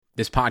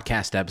This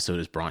podcast episode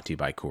is brought to you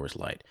by Coors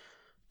Light.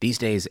 These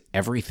days,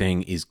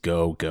 everything is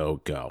go,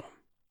 go, go.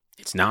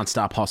 It's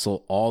nonstop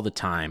hustle all the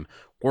time.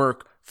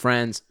 Work,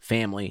 friends,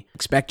 family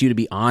expect you to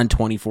be on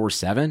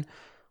 24/7.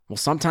 Well,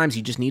 sometimes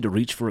you just need to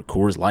reach for a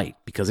Coors Light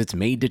because it's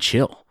made to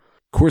chill.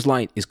 Coors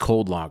Light is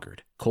cold lagered,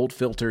 cold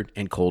filtered,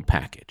 and cold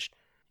packaged.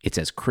 It's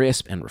as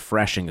crisp and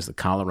refreshing as the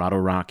Colorado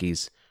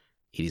Rockies.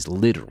 It is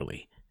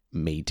literally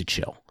made to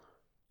chill.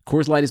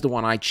 Coors Light is the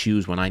one I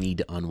choose when I need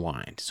to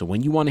unwind. So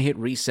when you want to hit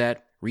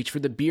reset, reach for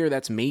the beer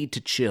that's made to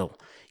chill.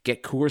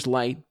 Get Coors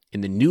Light in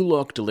the new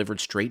look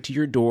delivered straight to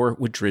your door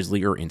with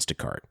Drizzly or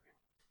Instacart.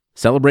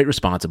 Celebrate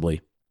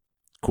responsibly.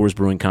 Coors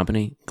Brewing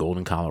Company,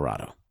 Golden,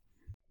 Colorado.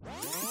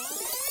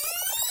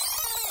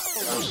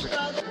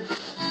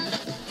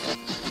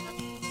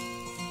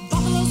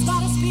 Buffalo's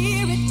got a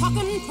spirit,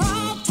 talking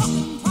proud.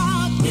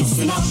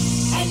 Listen up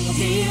and you'll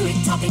hear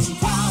it, talking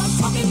proud.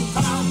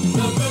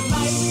 The good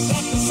life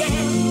that we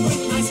share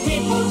with nice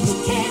people who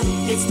care.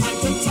 It's time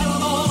to tell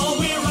them all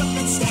we're up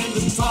and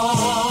standing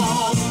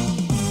tall.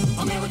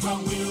 America,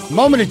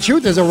 Moment of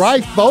truth has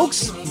arrived,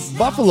 folks.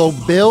 Buffalo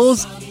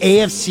Bills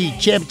AFC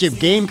Championship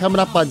game coming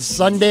up on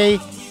Sunday.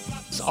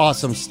 It's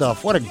awesome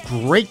stuff. What a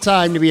great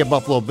time to be a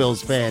Buffalo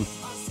Bills fan.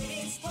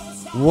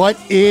 What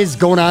is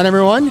going on,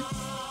 everyone?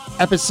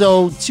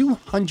 Episode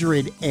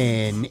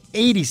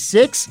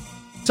 286,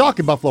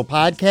 Talking Buffalo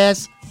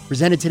Podcast,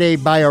 presented today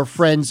by our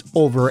friends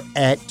over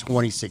at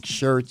 26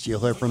 Shirts. You'll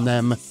hear from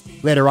them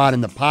later on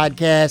in the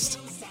podcast.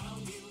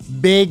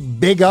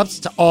 Big ups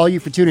to all you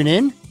for tuning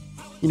in.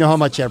 You know how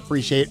much I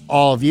appreciate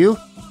all of you.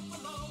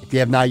 If you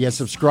have not yet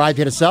subscribed,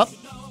 hit us up.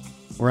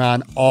 We're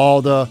on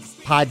all the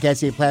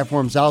podcasting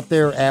platforms out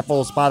there,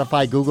 Apple,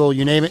 Spotify, Google,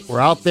 you name it. We're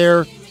out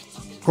there.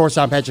 Of course,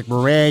 I'm Patrick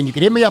Moran. You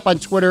can hit me up on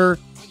Twitter,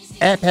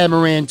 at Pat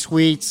Moran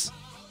Tweets.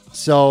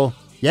 So,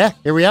 yeah,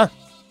 here we are.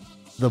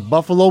 The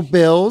Buffalo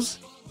Bills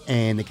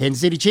and the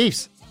Kansas City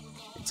Chiefs.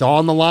 It's all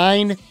on the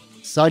line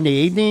Sunday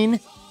evening.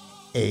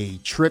 A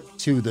trip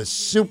to the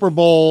Super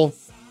Bowl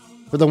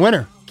for the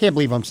winner. Can't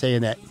believe I'm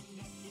saying that.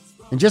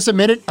 In just a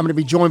minute, I'm going to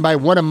be joined by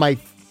one of my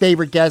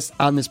favorite guests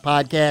on this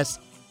podcast,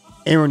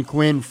 Aaron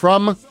Quinn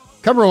from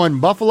Cover One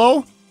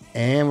Buffalo,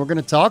 and we're going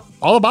to talk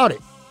all about it.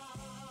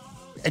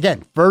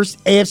 Again,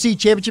 first AFC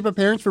Championship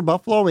appearance for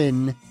Buffalo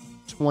in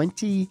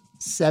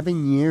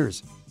 27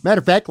 years. Matter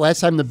of fact, last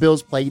time the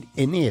Bills played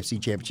in the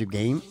AFC Championship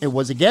game, it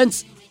was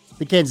against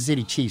the Kansas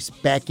City Chiefs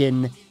back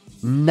in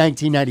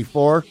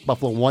 1994.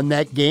 Buffalo won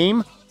that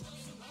game.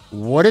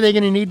 What are they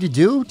going to need to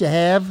do to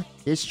have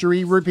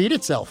history repeat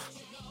itself?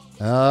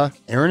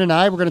 Aaron and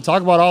I, we're going to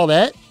talk about all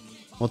that.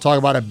 We'll talk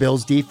about a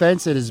Bills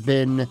defense that has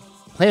been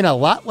playing a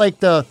lot like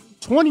the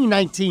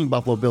 2019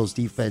 Buffalo Bills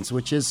defense,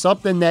 which is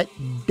something that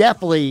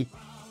definitely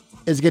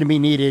is going to be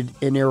needed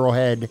in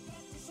Arrowhead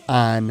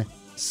on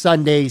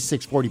Sunday,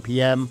 6:40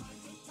 p.m.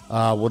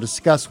 We'll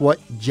discuss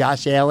what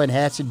Josh Allen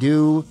has to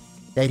do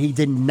that he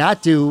did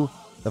not do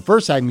the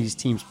first time these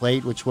teams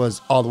played, which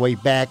was all the way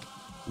back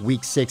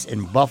Week 6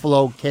 in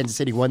Buffalo. Kansas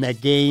City won that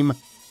game.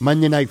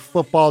 Monday Night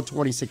Football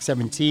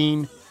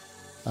 26-17.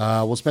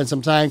 We'll spend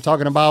some time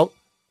talking about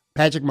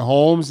Patrick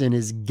Mahomes and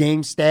his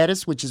game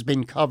status, which has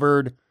been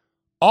covered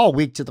all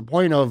week to the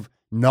point of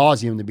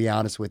nauseum, to be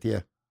honest with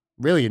you.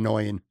 Really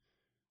annoying.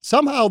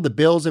 Somehow the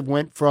Bills have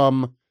went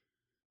from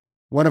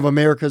one of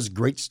America's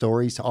great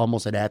stories to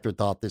almost an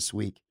afterthought this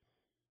week.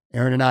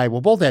 Aaron and I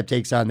will both have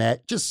takes on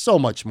that, just so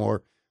much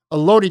more. A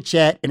loaded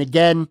chat, and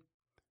again,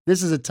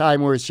 this is a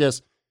time where it's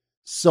just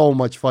so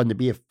much fun to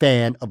be a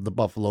fan of the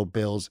Buffalo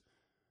Bills.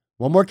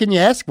 What more can you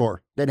ask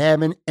for than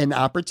having an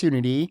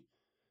opportunity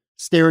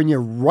staring you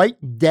right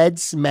dead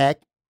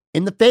smack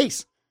in the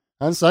face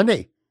on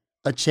Sunday?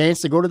 A chance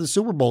to go to the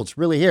Super Bowl. It's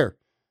really here.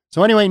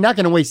 So anyway, not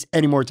going to waste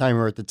any more time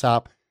here at the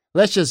top.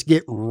 Let's just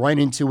get right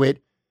into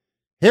it.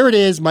 Here it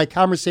is, my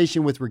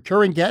conversation with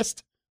recurring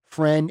guest,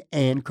 friend,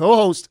 and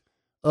co-host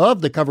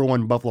of the Cover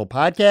One Buffalo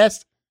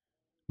podcast,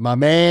 my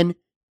man,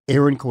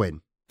 Aaron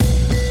Quinn.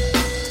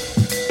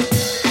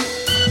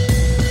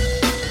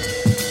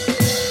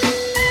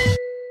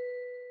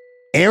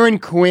 Aaron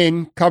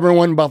Quinn, Cover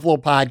One Buffalo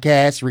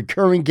podcast,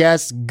 recurring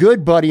guest,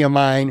 good buddy of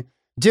mine.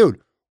 Dude,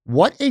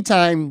 what a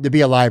time to be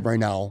alive right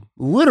now.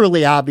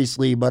 Literally,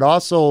 obviously, but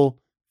also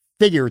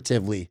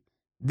figuratively.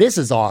 This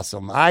is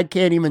awesome. I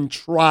can't even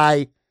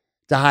try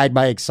to hide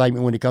my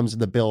excitement when it comes to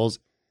the Bills.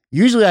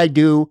 Usually I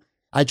do.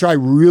 I try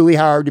really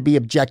hard to be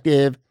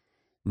objective,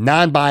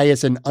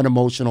 non-biased, and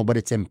unemotional, but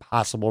it's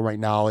impossible right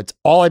now. It's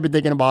all I've been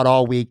thinking about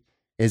all week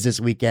is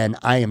this weekend.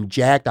 I am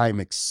jacked. I am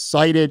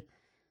excited.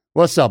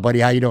 What's up,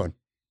 buddy? How you doing?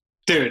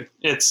 Dude,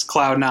 it's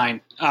cloud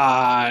nine.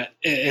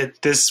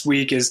 This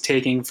week is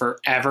taking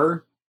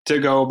forever to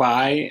go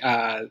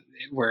by.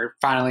 We're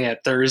finally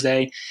at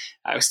Thursday.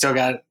 I've still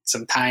got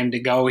some time to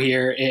go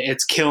here.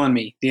 It's killing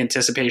me, the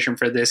anticipation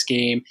for this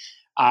game.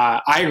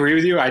 I agree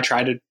with you. I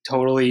try to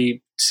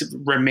totally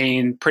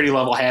remain pretty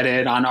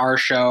level-headed on our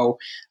show.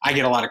 I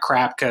get a lot of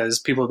crap because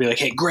people will be like,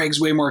 hey,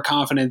 Greg's way more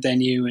confident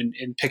than you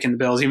in picking the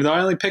Bills, even though I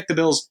only picked the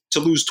Bills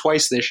to lose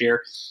twice this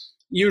year.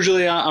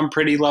 usually I'm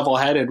pretty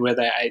level-headed with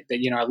it.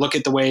 I look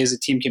at the ways a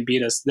team can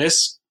beat us.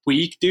 This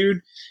week,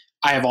 dude,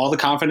 I have all the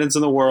confidence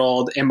in the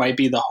world. It might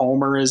be the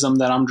homerism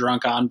that I'm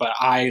drunk on, but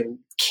I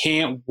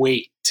can't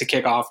wait to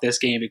kick off this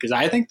game because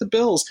I think the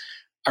Bills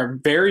are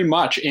very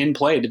much in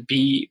play to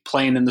be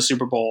playing in the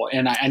Super Bowl.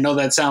 And I know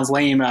that sounds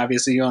lame.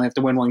 Obviously, you only have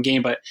to win one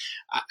game, but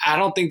I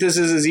don't think this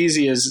is as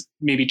easy as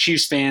maybe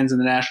Chiefs fans and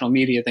the national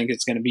media think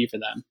it's going to be for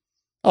them.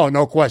 Oh,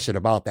 no question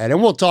about that.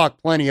 And we'll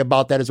talk plenty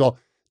about that as well.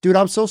 Dude,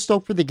 I'm so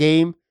stoked for the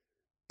game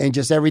and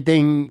just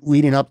everything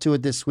leading up to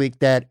it this week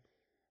that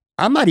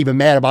I'm not even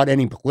mad about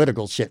any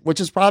political shit, which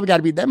is probably got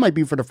to be, that might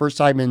be for the first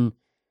time in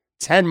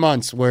 10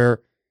 months where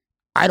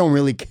I don't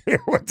really care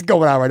what's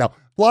going on right now.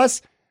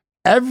 Plus,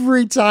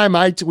 every time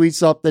I tweet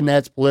something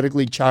that's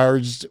politically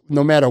charged,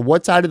 no matter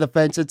what side of the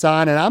fence it's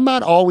on, and I'm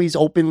not always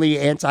openly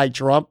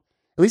anti-Trump,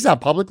 at least not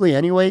publicly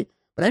anyway,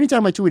 but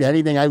anytime I tweet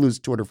anything, I lose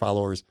Twitter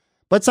followers.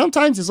 But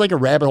sometimes it's like a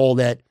rabbit hole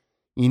that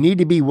you need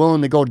to be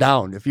willing to go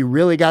down. If you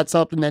really got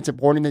something that's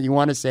important that you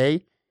want to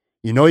say,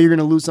 you know you're going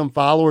to lose some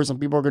followers, some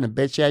people are going to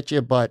bitch at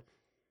you, but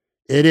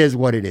it is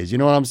what it is. You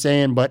know what I'm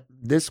saying? But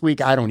this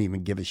week, I don't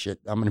even give a shit.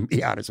 I'm going to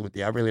be honest with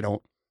you. I really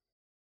don't.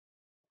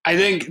 I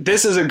think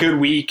this is a good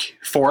week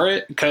for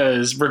it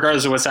because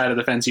regardless of what side of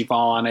the fence you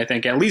fall on, I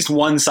think at least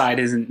one side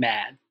isn't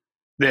mad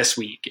this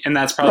week. And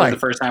that's probably the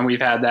first time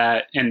we've had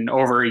that in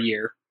over a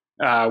year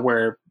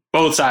where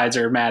both sides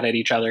are mad at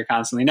each other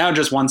constantly. Now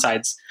just one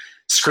side's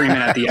screaming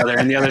at the other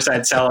and the other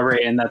side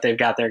celebrating that they've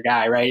got their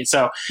guy, right?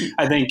 So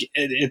I think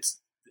it's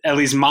at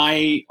least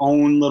my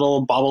own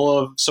little bubble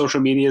of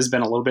social media has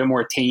been a little bit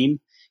more tame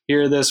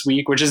here this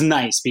week, which is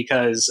nice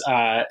because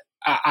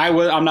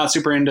I'm not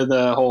super into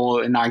the whole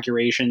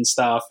inauguration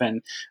stuff,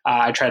 and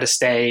I try to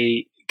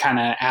stay kind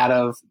of out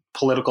of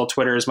political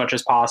Twitter as much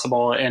as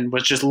possible, and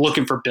was just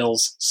looking for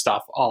Bills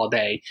stuff all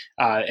day,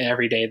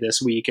 every day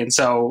this week. And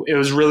so it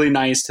was really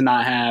nice to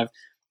not have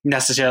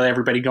necessarily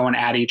everybody going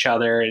at each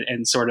other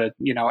and sort of,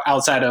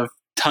 outside of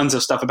tons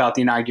of stuff about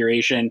the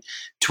inauguration,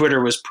 Twitter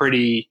was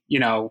pretty,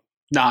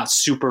 not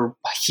super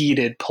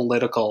heated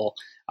political,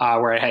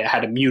 where I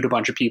had to mute a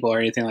bunch of people or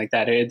anything like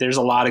that. There's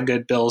a lot of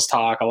good Bills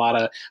talk, a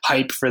lot of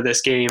hype for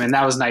this game, and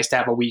that was nice to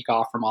have a week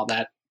off from all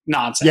that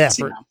nonsense.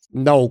 Yeah,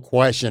 no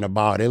question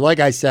about it. Like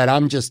I said,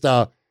 I'm just,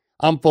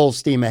 I'm full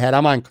steam ahead.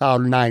 I'm on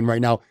cloud 9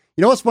 right now.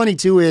 You know what's funny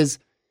too is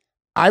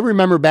I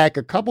remember back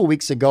a couple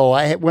weeks ago,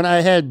 when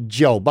I had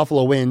Joe,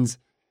 Buffalo Wins,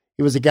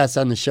 he was a guest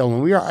on the show,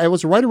 and it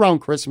was right around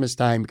Christmas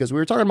time because we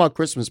were talking about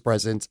Christmas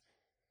presents,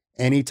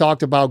 and he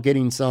talked about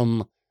getting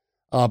some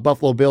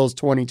Buffalo Bills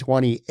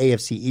 2020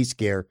 AFC East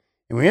gear.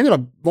 And we ended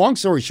up, long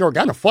story short,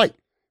 got in a fight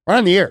right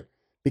on the air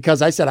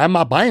because I said, I'm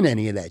not buying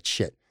any of that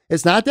shit.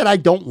 It's not that I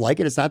don't like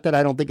it. It's not that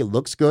I don't think it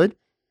looks good.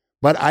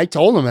 But I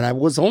told him, and I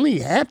was only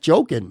half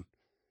joking,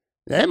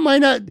 that might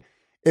not,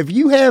 if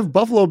you have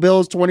Buffalo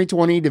Bills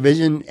 2020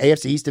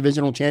 AFC East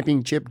Divisional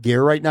Championship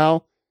gear right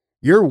now,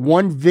 you're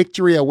one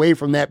victory away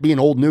from that being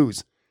old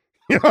news.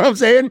 You know what I'm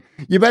saying?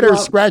 You better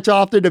scratch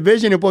off the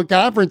division and put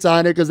conference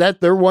on it because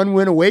they're one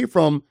win away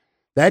from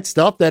that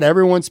stuff that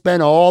everyone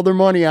spent all their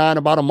money on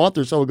about a month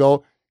or so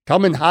ago,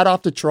 coming hot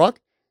off the truck.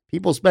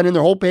 People spending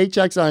their whole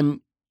paychecks on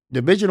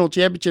divisional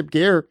championship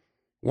gear,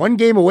 one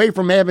game away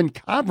from having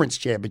conference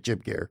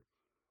championship gear.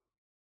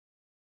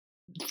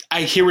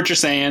 I hear what you're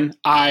saying.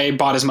 I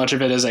bought as much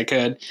of it as I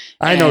could.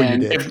 I know you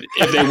did.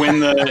 If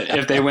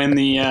they win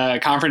the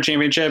conference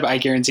championship, I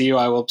guarantee you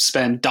I will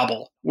spend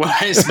double what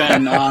I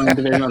spend on the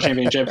divisional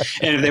championship.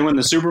 And if they win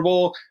the Super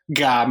Bowl,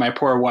 God, my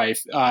poor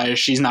wife,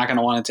 she's not going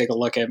to want to take a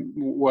look at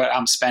what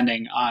I'm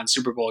spending on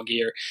Super Bowl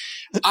gear.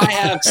 I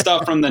have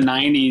stuff from the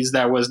 90s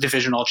that was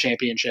divisional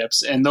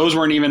championships, and those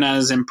weren't even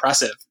as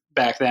impressive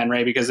back then,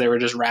 right? Because they were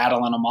just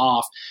rattling them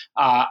off.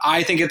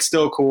 I think it's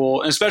still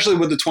cool, especially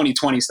with the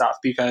 2020 stuff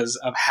because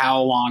of how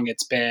long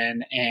it's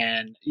been.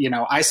 And,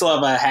 I still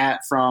have a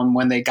hat from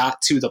when they got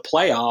to the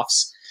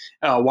playoffs,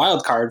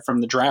 wild card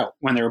from the drought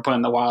when they were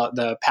putting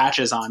the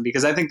patches on,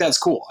 because I think that's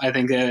cool. I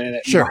think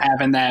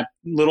having that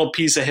little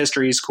piece of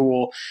history is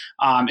cool.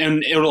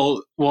 And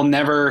we'll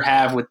never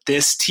have with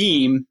this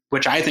team,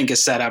 which I think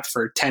is set up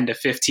for 10 to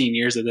 15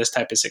 years of this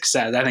type of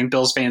success. I think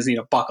Bills fans need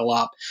to buckle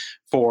up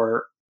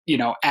for,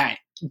 at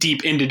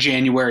deep into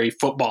January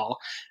football.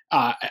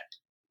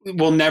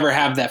 We'll never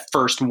have that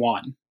first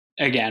one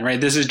again, right?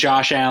 This is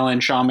Josh Allen,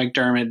 Sean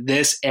McDermott,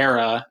 this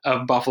era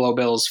of Buffalo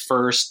Bills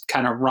first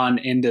kind of run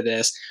into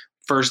this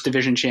first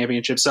division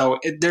championship. So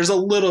there's a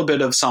little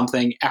bit of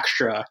something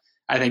extra.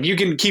 I think you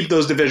can keep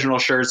those divisional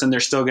shirts and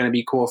they're still going to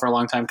be cool for a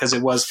long time because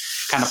it was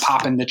kind of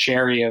popping the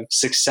cherry of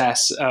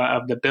success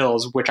of the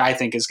Bills, which I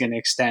think is going to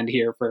extend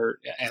here for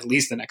at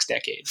least the next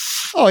decade.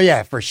 Oh,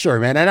 yeah, for sure,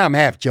 man. And I'm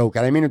half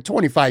joking. I mean, in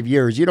 25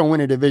 years, you don't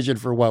win a division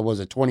for what was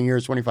it, 20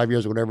 years, 25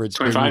 years, whatever it's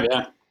 25,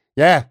 been.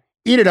 Yeah.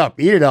 Eat it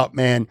up,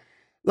 man.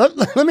 Let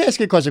me ask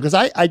you a question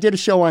because I did a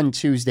show on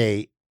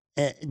Tuesday.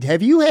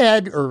 Have you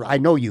had, or I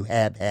know you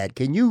have had,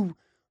 can you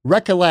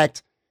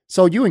recollect?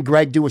 So you and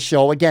Greg do a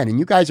show again, and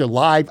you guys are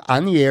live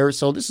on the air,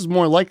 so this is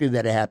more likely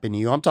that it happened to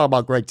you. I'm talking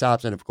about Greg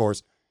Thompson, of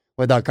course,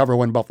 with our Cover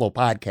One Buffalo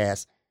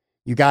podcast.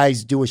 you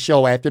guys do a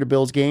show after the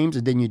Bills games,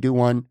 and then you do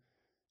one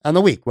on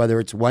the week, whether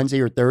it's Wednesday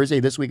or Thursday.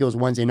 This week it was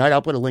Wednesday night.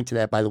 I'll put a link to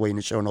that, by the way, in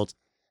the show notes.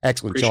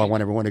 Excellent show. I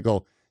want everyone to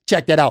go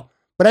check that out.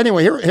 But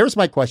anyway, here's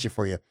my question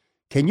for you.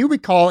 Can you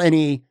recall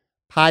any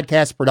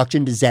podcast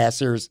production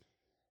disasters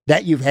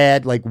that you've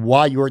had, like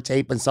while you were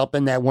taping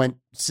something that went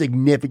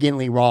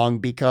significantly wrong?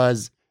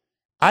 Because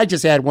I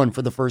just had one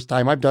for the first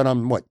time. I've done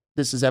them,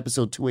 this is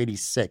episode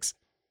 286.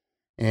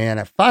 And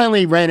I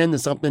finally ran into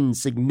something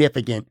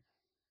significant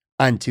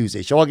on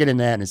Tuesday. So I'll get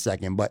into that in a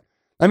second. But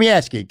let me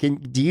ask you,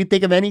 do you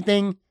think of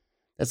anything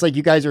that's like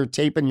you guys are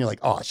taping and you're like,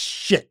 oh,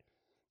 shit,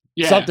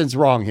 something's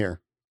wrong here?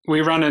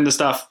 We run into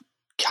stuff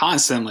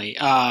constantly.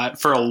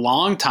 For a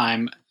long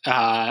time,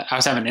 I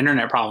was having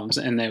internet problems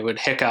and they would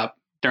hiccup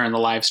during the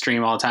live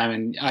stream all the time.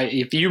 And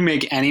if you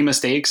make any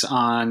mistakes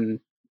on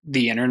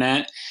the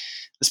internet,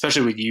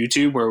 especially with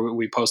YouTube, where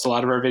we post a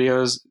lot of our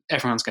videos,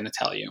 everyone's going to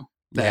tell you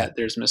that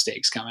there's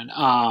mistakes coming.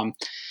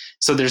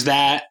 So there's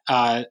that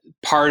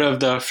part of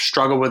the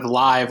struggle with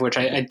live, which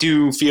I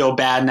do feel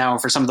bad now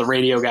for some of the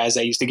radio guys.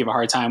 I used to give a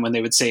hard time when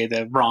they would say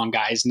the wrong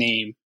guy's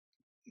name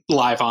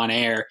live on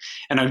air,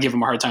 and I'd give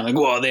them a hard time, like,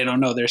 whoa, they don't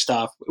know their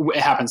stuff. It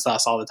happens to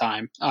us all the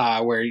time,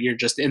 where you're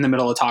just in the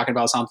middle of talking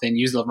about something,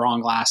 use the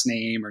wrong last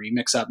name, or you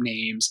mix up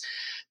names.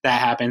 That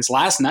happens.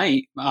 Last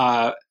night,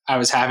 I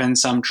was having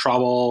some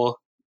trouble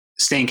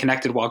staying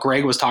connected while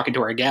Greg was talking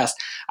to our guest.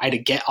 I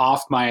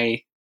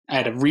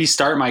had to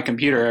restart my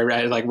computer.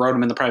 I wrote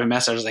him in the private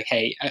message. I was like,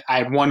 hey, I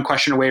had one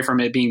question away from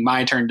it being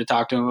my turn to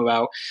talk to him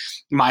about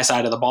my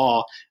side of the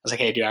ball. I was like,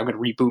 hey, dude, I'm going to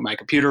reboot my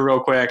computer real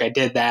quick. I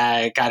did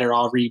that, got it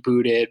all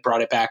rebooted,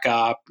 brought it back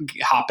up,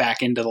 hop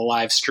back into the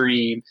live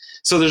stream.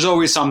 So there's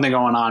always something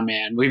going on,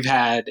 man. We've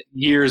had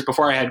years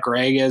before I had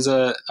Greg as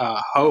a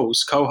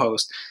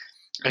co-host.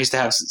 I used to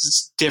have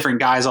different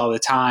guys all the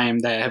time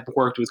that have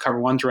worked with Cover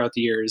One throughout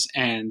the years,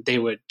 and they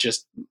would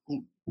just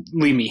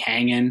leave me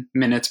hanging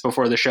minutes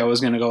before the show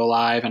was going to go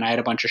live. And I had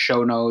a bunch of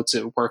show notes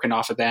working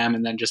off of them,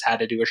 and then just had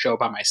to do a show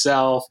by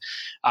myself.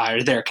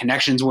 Their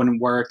connections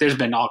wouldn't work. There's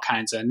been all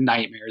kinds of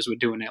nightmares with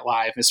doing it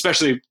live,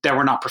 especially that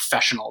we're not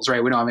professionals,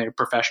 right? We don't have any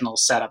professional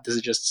setup. This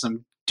is just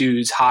some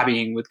dudes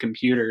hobbying with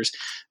computers.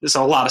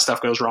 So a lot of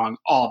stuff goes wrong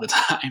all the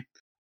time.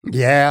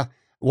 Yeah.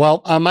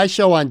 Well, on my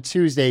show on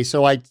Tuesday,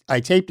 so I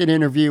taped an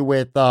interview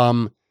with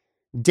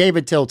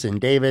David Tilton.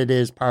 David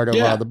is part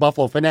of the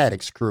Buffalo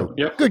Fanatics crew.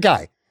 Yep. Good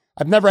guy.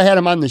 I've never had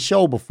him on the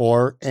show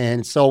before,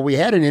 and so we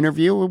had an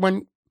interview. It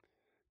went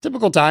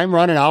typical time,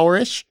 around an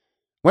hour-ish.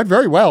 Went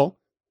very well.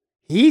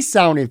 He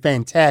sounded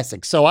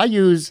fantastic. So I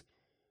use,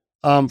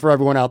 for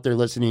everyone out there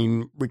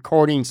listening,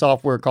 recording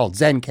software called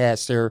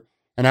Zencaster,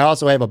 and I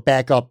also have a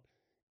backup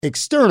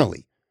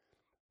externally.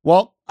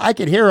 Well, I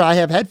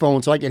have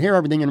headphones, so I could hear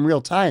everything in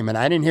real time, and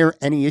I didn't hear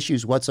any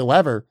issues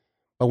whatsoever.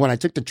 But when I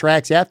took the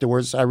tracks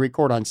afterwards, I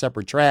record on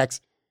separate tracks.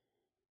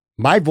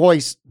 My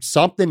voice,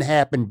 something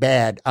happened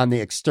bad on the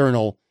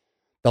external,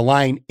 the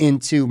line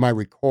into my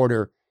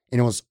recorder,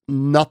 and it was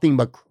nothing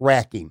but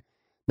cracking.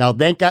 Now,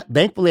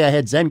 thankfully, I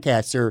had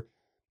Zencaster,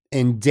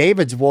 and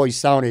David's voice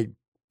sounded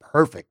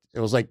perfect.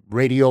 It was like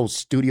radio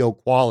studio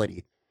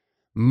quality.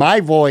 My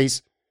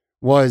voice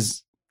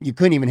was, you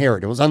couldn't even hear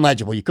it. It was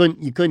unlegible. You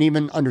couldn't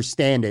even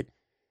understand it.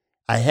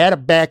 I had a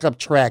backup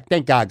track,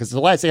 thank God, because the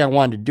last thing I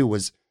wanted to do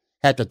was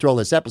have to throw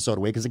this episode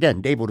away, because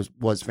again, David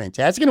was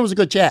fantastic, and it was a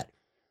good chat.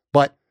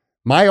 But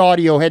my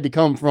audio had to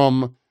come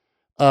from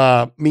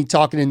me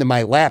talking into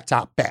my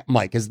laptop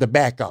mic as the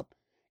backup,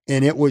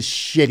 and it was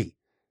shitty.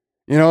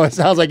 You know, it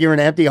sounds like you're in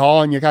an empty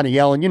hall and you're kind of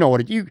yelling. You know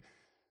what? You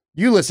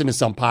listen to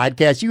some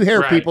podcasts, you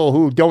hear people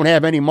who don't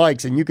have any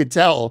mics, and you could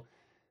tell.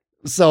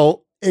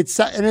 So it's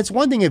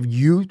one thing if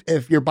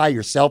you're by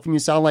yourself and you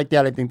sound like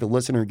that, I think the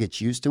listener gets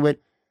used to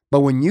it.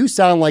 But when you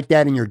sound like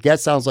that and your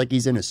guest sounds like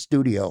he's in a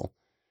studio,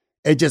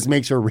 it just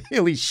makes for a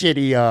really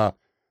shitty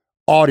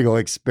audio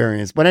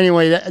experience. But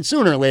anyway,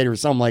 sooner or later,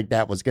 something like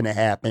that was going to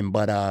happen.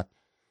 But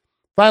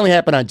finally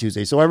happened on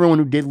Tuesday. So everyone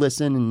who did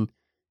listen and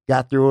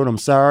got through it, I'm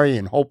sorry.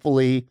 And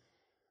hopefully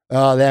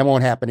that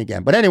won't happen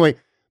again. But anyway,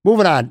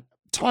 moving on.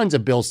 Tons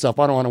of Bill stuff.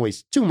 I don't want to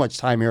waste too much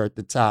time here at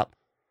the top.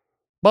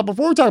 But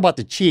before we talk about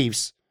the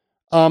Chiefs,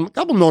 a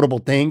couple notable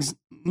things.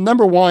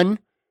 Number one,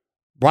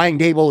 Brian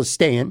Daboll is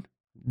staying.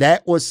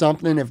 That was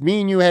something, if me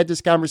and you had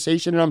this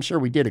conversation, and I'm sure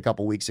we did a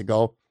couple weeks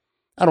ago,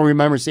 I don't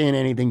remember saying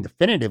anything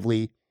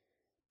definitively,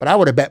 but I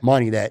would have bet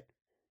money that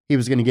he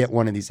was going to get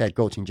one of these head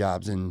coaching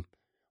jobs, and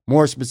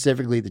more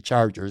specifically the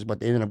Chargers, but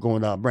they ended up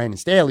going to Brandon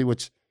Staley,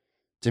 which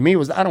to me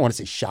was, I don't want to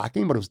say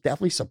shocking, but it was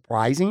definitely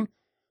surprising.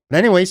 But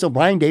anyway, so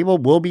Brian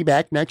Daboll will be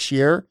back next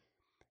year,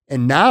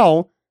 and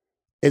now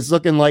it's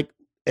looking like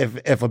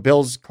if a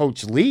Bills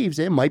coach leaves,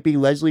 it might be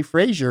Leslie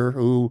Frazier,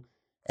 who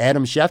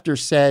Adam Schefter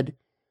said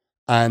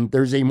on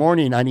Thursday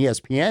morning on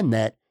ESPN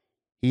that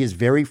he is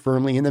very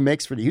firmly in the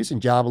mix for the Houston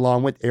job,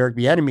 along with Eric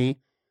Bieniemy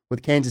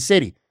with Kansas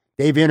City.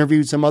 They've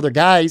interviewed some other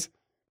guys,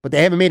 but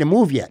they haven't made a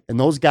move yet, and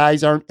those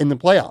guys aren't in the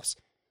playoffs.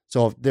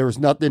 So if there's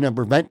nothing to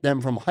prevent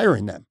them from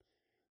hiring them.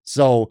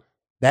 So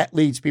that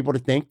leads people to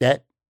think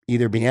that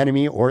either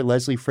Bieniemy or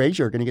Leslie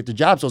Frazier are going to get the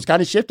job. So it's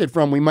kind of shifted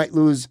from we might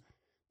lose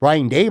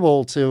Brian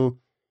Dable to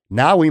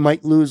now we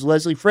might lose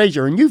Leslie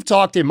Frazier. And you've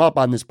talked him up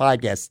on this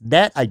podcast.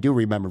 That I do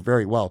remember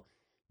very well.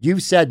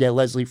 You've said that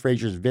Leslie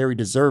Frazier is very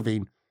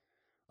deserving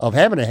of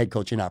having a head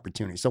coaching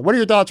opportunity. So what are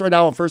your thoughts right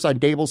now, first on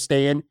Dable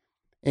staying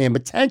and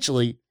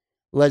potentially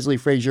Leslie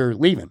Frazier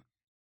leaving?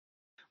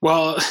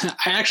 Well,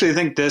 I actually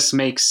think this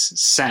makes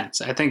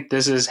sense. I think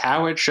this is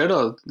how it should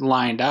have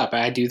lined up.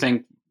 I do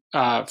think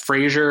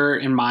Frazier,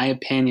 in my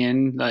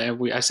opinion,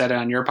 I said it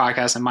on your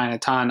podcast and mine a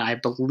ton, I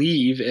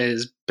believe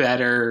is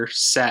better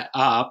set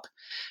up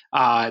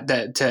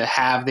to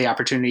have the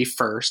opportunity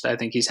first. I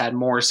think he's had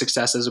more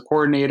success as a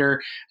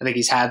coordinator. I think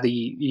he's had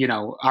the,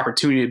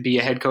 opportunity to be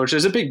a head coach.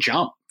 There's a big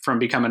jump from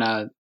becoming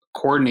a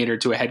coordinator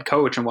to a head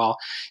coach. And while,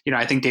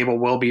 I think Dable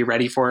will be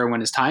ready for it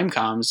when his time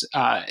comes,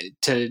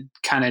 to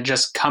kind of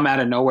just come out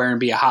of nowhere and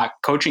be a hot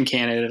coaching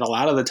candidate, a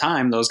lot of the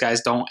time, those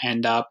guys don't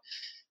end up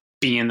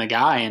being the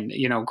guy. And,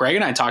 Greg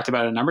and I talked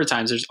about it a number of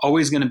times. There's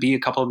always going to be a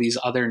couple of these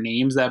other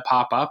names that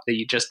pop up that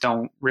you just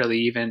don't really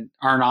even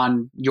aren't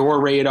on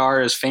your radar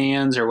as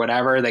fans or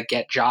whatever, that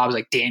get jobs,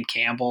 like Dan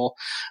Campbell,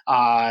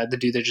 the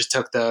dude that just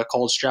took the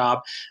Colts job.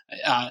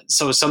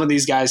 So some of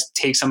these guys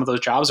take some of those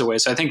jobs away.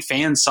 So I think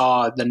fans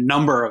saw the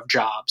number of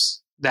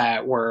jobs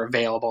that were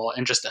available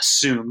and just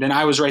assumed, and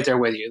I was right there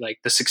with you, like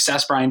the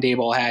success Brian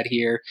Dable had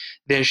here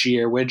this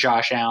year with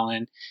Josh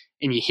Allen.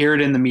 And you hear it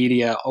in the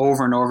media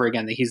over and over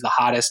again that he's the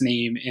hottest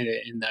name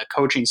in the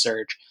coaching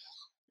search.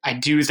 I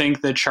do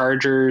think the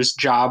Chargers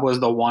job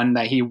was the one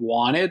that he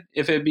wanted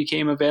if it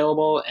became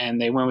available, and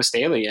they went with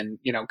Staley. And,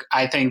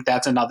 I think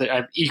that's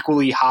another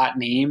equally hot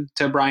name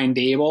to Brian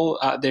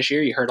Dable this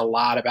year. You heard a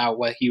lot about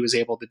what he was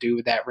able to do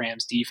with that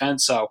Rams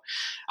defense. So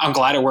I'm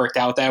glad it worked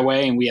out that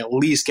way, and we at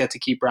least get to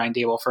keep Brian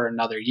Dable for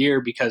another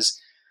year,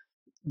 because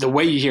the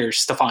way you hear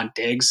Stephon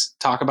Diggs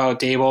talk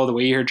about Dable, the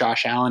way you hear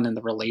Josh Allen and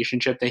the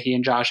relationship that he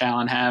and Josh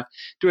Allen have,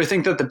 do I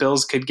think that the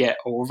Bills could get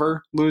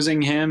over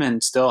losing him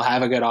and still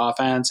have a good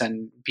offense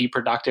and be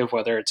productive,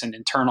 whether it's an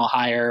internal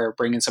hire or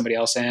bringing somebody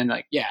else in?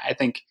 Like, yeah, I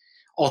think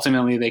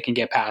ultimately they can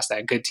get past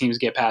that. Good teams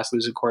get past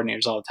losing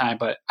coordinators all the time,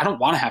 but I don't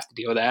want to have to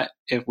deal with that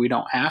if we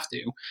don't have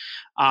to.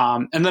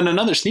 And then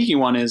another sneaky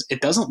one is it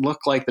doesn't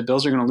look like the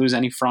Bills are going to lose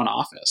any front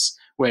office,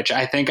 which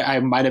I think I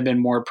might have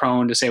been more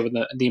prone to say with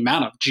the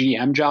amount of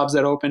GM jobs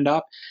that opened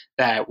up,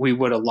 that we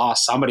would have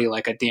lost somebody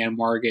like a Dan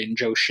Morgan,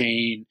 Joe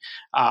Shane,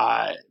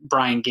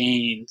 Brian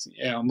Gaines,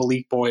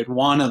 Malik Boyd,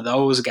 one of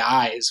those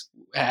guys,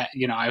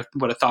 I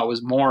would have thought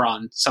was more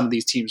on some of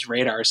these teams'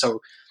 radar. So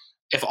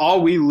if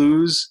all we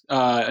lose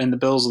and the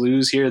Bills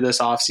lose here this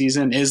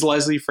offseason is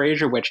Leslie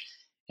Frazier, which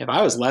if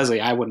I was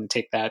Leslie, I wouldn't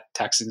take that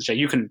Texans job.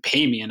 You couldn't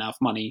pay me enough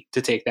money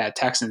to take that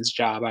Texans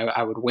job.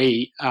 I would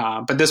wait.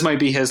 But this might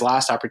be his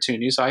last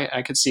opportunity, so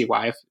I could see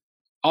why. If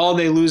all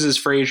they lose is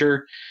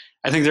Frazier,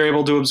 I think they're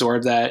able to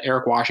absorb that.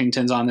 Eric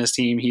Washington's on this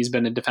team. He's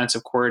been a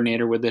defensive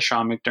coordinator with the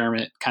Sean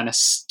McDermott kind of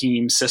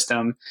scheme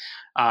system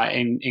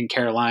in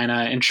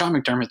Carolina. And Sean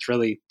McDermott's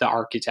really the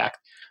architect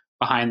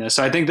behind this.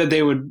 So I think that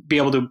they would be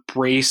able to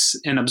brace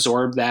and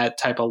absorb that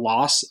type of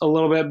loss a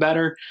little bit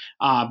better.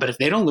 But if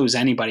they don't lose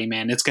anybody,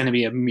 man, it's going to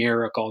be a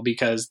miracle,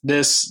 because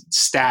this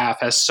staff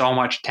has so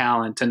much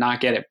talent. To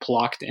not get it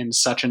plucked in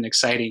such an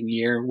exciting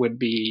year would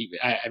be,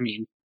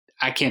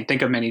 I can't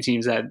think of many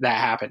teams that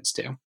happens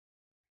to.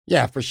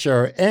 Yeah, for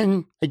sure.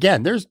 And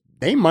again,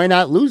 they might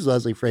not lose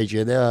Leslie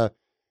Frazier.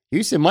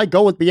 Houston might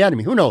go with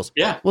Bieniemy. Who knows?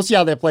 Yeah. We'll see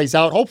how that plays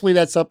out. Hopefully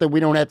that's something we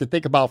don't have to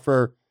think about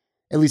for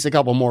at least a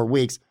couple more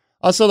weeks.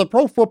 So the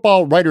Pro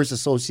Football Writers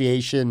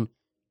Association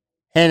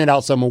handed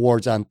out some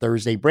awards on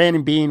Thursday.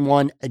 Brandon Beane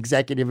won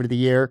Executive of the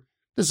Year.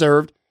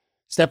 Deserved.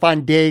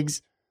 Stephon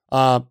Diggs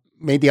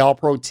made the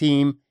All-Pro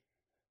team.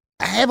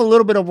 I have a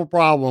little bit of a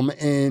problem,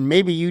 and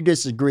maybe you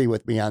disagree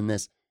with me on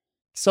this.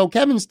 So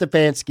Kevin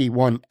Stefanski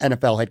won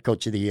NFL Head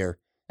Coach of the Year.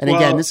 And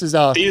again, these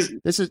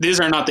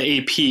are not the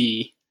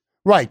AP.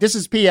 Right. This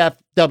is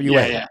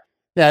PFWA.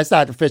 Yeah, it's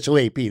not official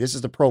AP. This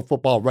is the Pro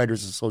Football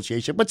Writers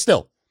Association, but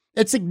still,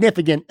 it's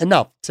significant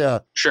enough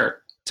to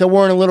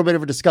warrant a little bit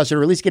of a discussion,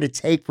 or at least get a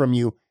take from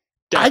you.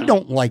 Definitely. I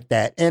don't like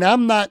that. And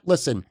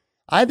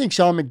I think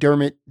Sean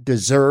McDermott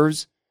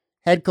deserves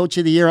Head Coach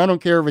of the Year. I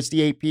don't care if it's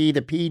the AP,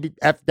 the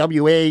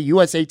PFWA,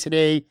 USA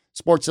Today,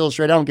 Sports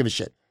Illustrated. I don't give a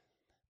shit.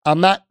 I'm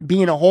not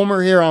being a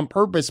homer here on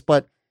purpose,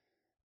 but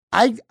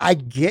I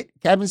get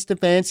Kevin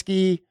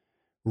Stefanski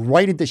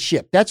righted the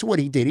ship. That's what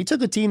he did. He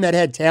took a team that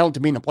had talent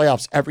to be in the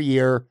playoffs every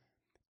year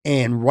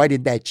and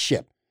righted that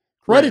ship.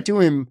 Credit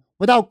to him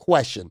without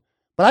question.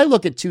 But I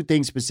look at two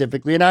things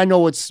specifically, and I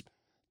know it's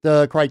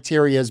the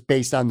criteria is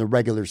based on the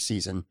regular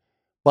season,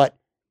 but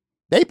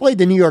they played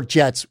the New York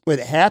Jets with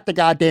half the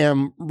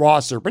goddamn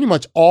roster, pretty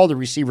much all the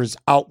receivers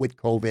out with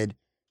COVID.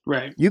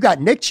 Right. You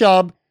got Nick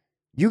Chubb,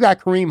 you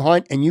got Kareem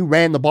Hunt, and you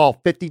ran the ball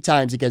 50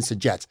 times against the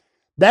Jets.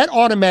 You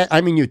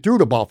threw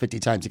the ball 50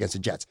 times against the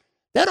Jets.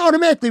 That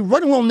automatically,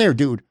 run alone there,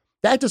 dude.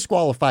 That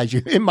disqualifies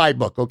you in my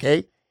book,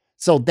 okay?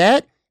 So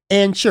that,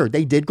 and sure,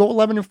 they did go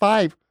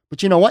 11-5,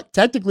 but you know what?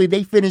 Technically,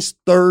 they finished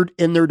third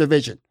in their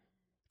division.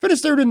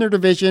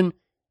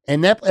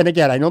 And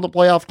again, I know the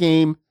playoff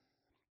game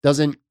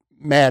doesn't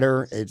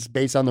matter. It's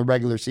based on the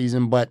regular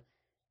season, but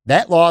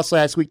that loss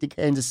last week to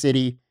Kansas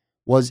City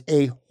was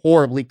a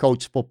horribly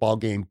coached football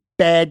game.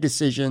 Bad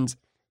decisions,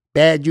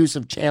 bad use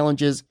of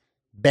challenges,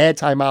 bad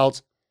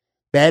timeouts,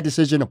 bad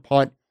decision to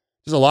punt.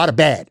 There's a lot of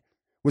bad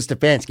with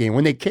Stefanski. And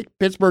when they kicked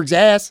Pittsburgh's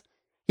ass,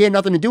 he had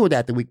nothing to do with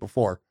that the week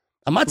before.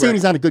 I'm not saying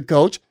he's not a good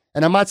coach,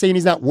 and I'm not saying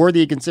he's not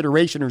worthy of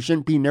consideration or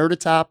shouldn't be near the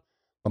top,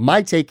 but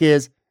my take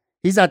is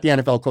he's not the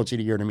NFL Coach of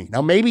the Year to me.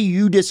 Now, maybe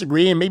you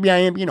disagree, and maybe I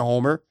am being a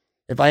homer.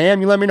 If I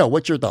am, you let me know.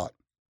 What's your thought?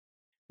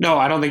 No,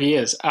 I don't think he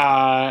is.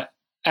 I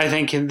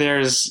think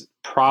there's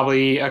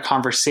probably a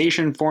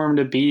conversation for him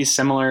to be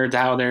similar to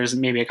how there's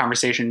maybe a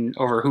conversation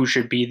over who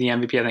should be the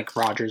MVP. I think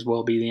Rodgers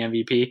will be the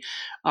MVP.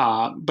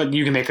 But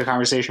you can make a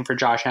conversation for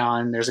Josh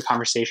Allen. There's a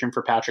conversation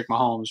for Patrick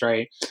Mahomes,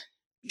 right?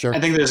 Sure.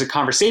 I think there's a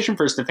conversation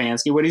for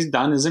Stefanski. What he's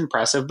done is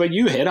impressive, but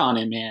you hit on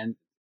it, man.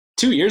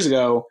 2 years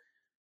ago,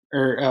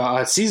 or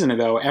a season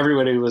ago,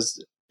 everybody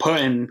was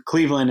putting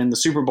Cleveland in the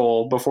Super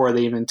Bowl before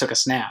they even took a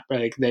snap.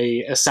 Like,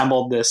 they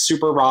assembled this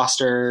super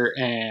roster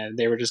and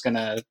they were just going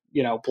to,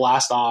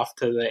 blast off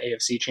to the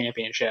AFC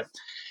Championship.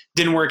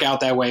 Didn't work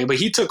out that way, but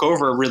he took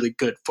over a really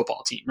good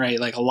football team, right?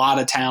 Like, a lot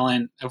of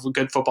talent, of a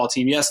good football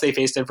team. Yes, they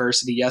faced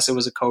adversity. Yes, it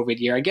was a COVID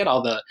year. I get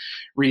all the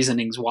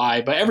reasonings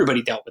why, but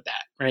everybody dealt with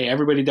that, right?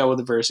 Everybody dealt with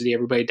adversity.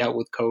 Everybody dealt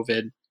with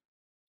COVID.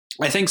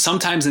 I think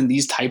sometimes in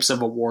these types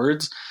of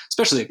awards,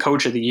 especially a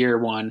Coach of the Year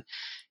one,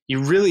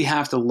 you really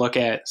have to look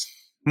at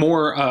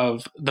more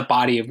of the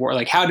body of work.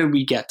 Like, how did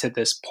we get to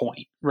this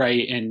point,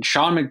 right? And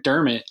Sean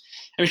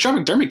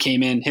McDermott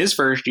came in his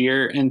first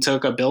year and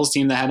took a Bills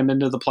team that hadn't been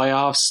to the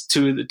playoffs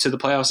to the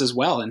playoffs as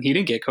well, and he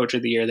didn't get Coach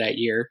of the Year that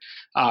year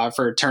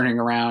for turning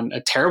around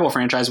a terrible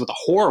franchise with a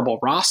horrible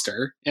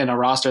roster, and a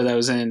roster that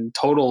was in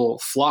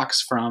total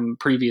flux from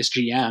previous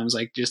GMs,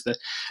 like just the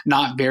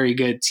not very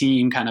good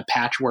team kind of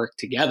patchwork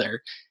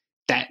together.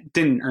 That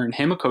didn't earn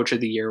him a Coach of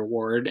the Year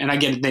award, and I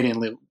get it, they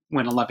didn't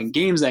win 11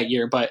 games that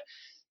year, but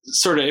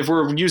sort of if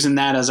we're using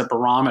that as a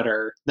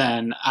barometer,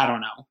 then I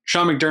don't know.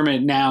 Sean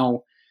McDermott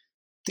now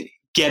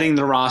getting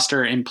the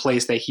roster in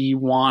place that he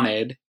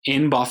wanted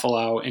in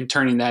Buffalo and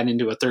turning that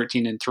into a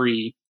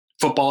 13-3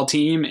 football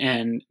team.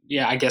 And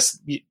yeah, I guess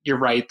you're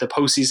right. The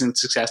postseason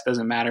success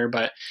doesn't matter,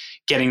 but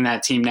getting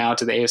that team now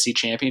to the AFC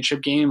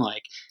Championship game,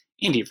 like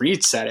Andy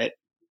Reid said it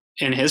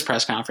in his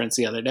press conference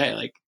the other day,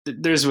 like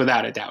there's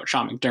without a doubt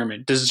Sean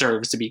McDermott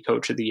deserves to be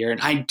Coach of the Year.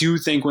 And I do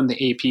think when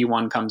the AP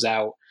one comes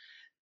out,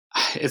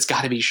 it's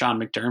got to be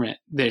Sean McDermott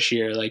this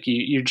year. Like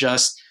you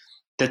just,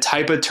 the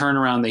type of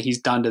turnaround that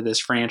he's done to this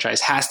franchise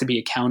has to be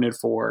accounted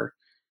for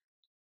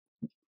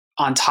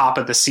on top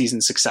of the season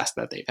success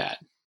that they've had.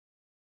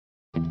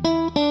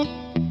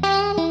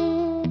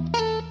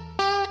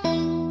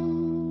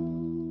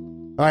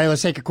 All right,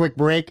 let's take a quick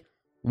break.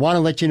 Want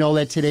to let you know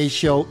that today's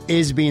show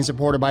is being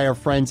supported by our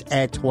friends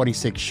at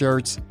 26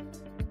 Shirts.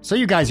 So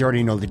you guys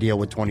already know the deal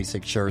with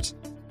 26 Shirts.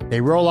 They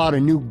roll out a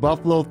new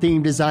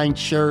Buffalo-themed design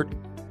shirt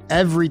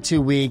every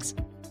 2 weeks,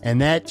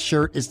 and that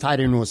shirt is tied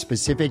into a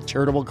specific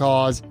charitable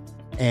cause,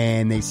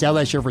 and they sell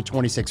that shirt for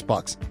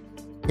 $26.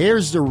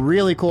 Here's the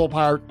really cool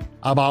part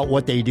about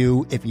what they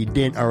do if you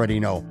didn't already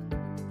know.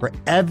 For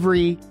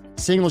every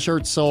single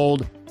shirt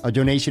sold, a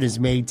donation is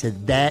made to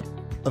that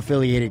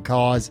affiliated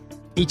cause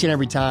each and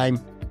every time,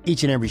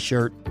 each and every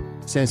shirt.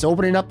 Since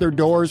opening up their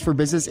doors for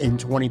business in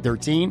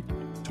 2013,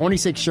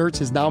 26 Shirts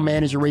has now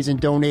managed to raise and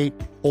donate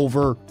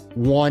over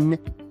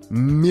 $1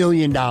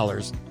 million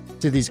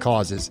to these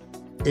causes.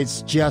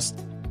 It's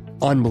just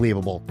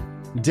unbelievable.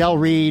 Del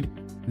Reed,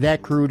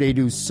 that crew, they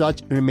do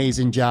such an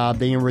amazing job.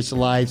 They enrich the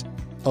lives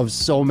of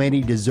so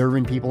many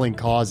deserving people and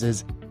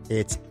causes.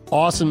 It's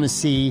awesome to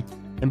see.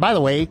 And by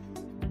the way,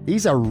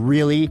 these are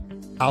really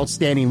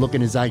outstanding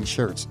looking design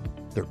shirts.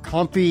 They're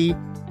comfy,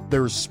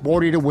 they're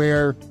sporty to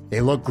wear,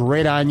 they look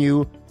great on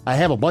you. I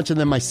have a bunch of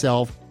them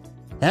myself.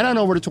 Head on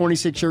over to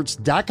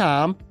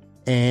 26shirts.com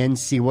and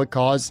see what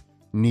cause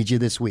needs you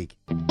this week.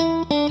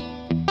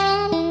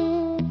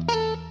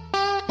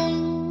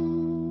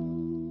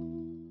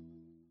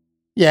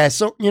 Yeah,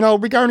 so,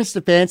 regarding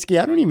Stefanski,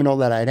 I don't even know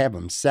that I'd have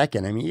him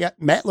second. I mean, you got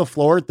Matt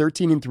LaFleur,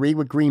 13-3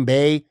 with Green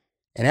Bay.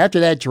 And after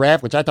that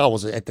draft, which I thought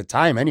was, at the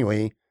time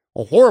anyway,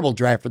 a horrible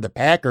draft for the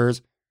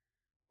Packers,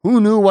 who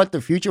knew what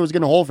the future was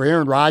going to hold for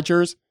Aaron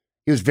Rodgers?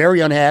 He was very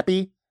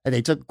unhappy that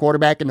they took a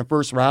quarterback in the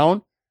first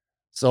round.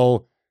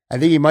 So I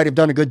think he might have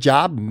done a good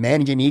job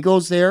managing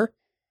egos there.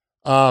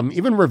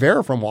 Even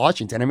Rivera from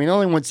Washington. I mean, they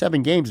only won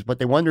 7 games, but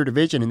they won their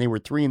division and they were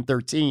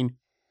 3-13.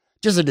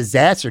 Just a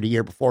disaster the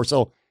year before.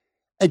 So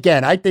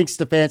again, I think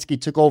Stefanski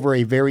took over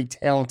a very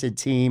talented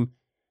team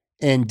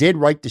and did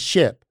right the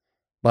ship.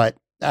 But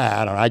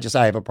I don't know.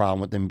 I have a problem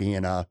with him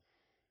being a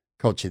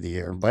Coach of the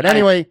Year. But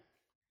anyway,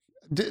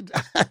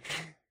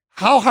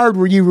 how hard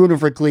were you rooting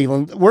for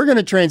Cleveland? We're going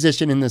to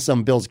transition into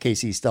some Bills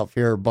KC stuff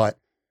here, but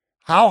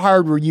how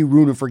hard were you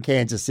rooting for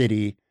Kansas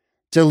City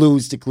to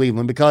lose to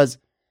Cleveland? Because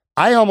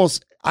I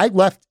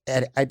left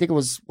at, I think it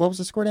was, what was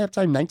the score at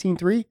halftime?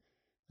 19-3?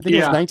 I think it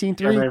was 19-3.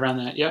 Yeah, right around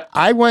that, yep.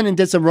 I went and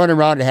did some running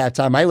around at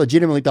halftime. I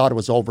legitimately thought it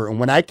was over. And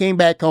when I came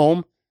back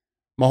home,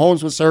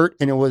 Mahomes was hurt,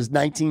 and it was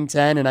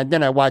 19-10, and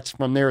then I watched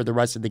from there the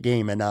rest of the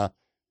game, and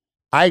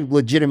I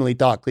legitimately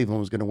thought Cleveland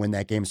was going to win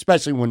that game,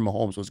 especially when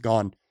Mahomes was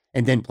gone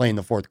and didn't play in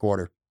the fourth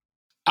quarter.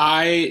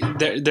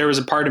 There was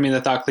a part of me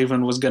that thought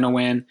Cleveland was going to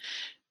win.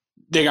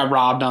 They got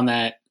robbed on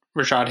that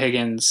Rashad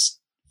Higgins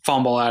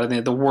fumble out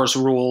of the worst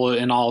rule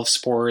in all of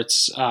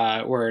sports,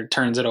 where it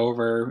turns it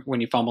over when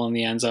you fumble in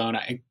the end zone.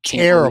 I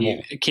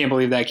can't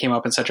believe that came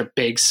up in such a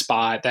big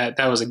spot.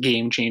 That was a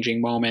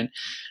game-changing moment.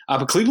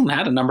 But Cleveland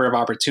had a number of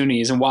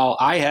opportunities, and while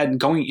I had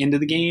going into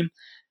the game,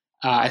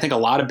 I think a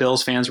lot of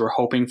Bills fans were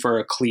hoping for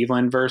a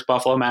Cleveland versus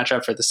Buffalo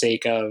matchup for the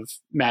sake of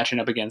matching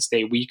up against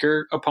a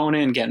weaker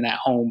opponent and getting that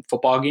home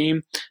football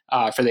game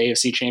for the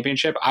AFC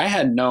Championship. I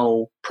had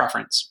no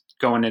preference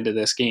going into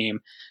this game.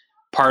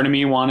 Part of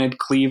me wanted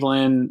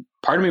Cleveland.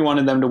 Part of me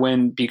wanted them to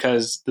win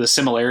because the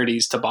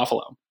similarities to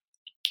Buffalo,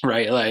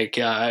 right? Like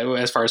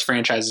as far as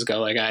franchises go,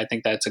 like I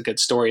think that's a good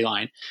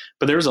storyline.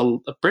 But there's a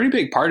pretty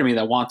big part of me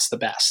that wants the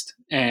best.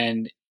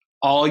 And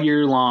all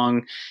year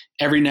long,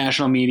 every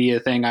national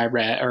media thing I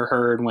read or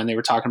heard when they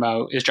were talking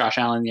about, is Josh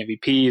Allen the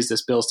MVP? Is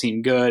this Bills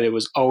team good? It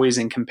was always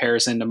in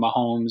comparison to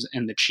Mahomes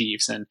and the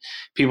Chiefs. And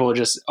people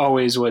just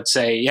always would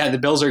say, yeah, the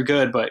Bills are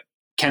good, but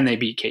can they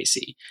beat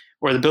KC?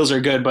 Or the Bills are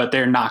good, but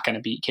they're not going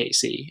to beat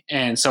KC.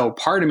 And so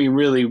part of me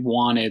really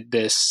wanted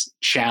this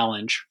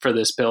challenge for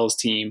this Bills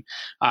team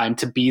and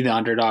to be the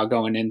underdog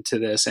going into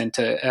this, and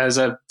to as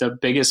the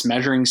biggest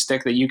measuring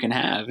stick that you can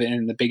have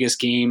in the biggest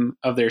game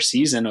of their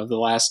season of the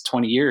last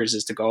 20 years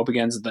is to go up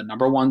against the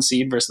number 1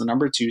 seed versus the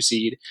number 2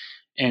 seed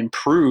and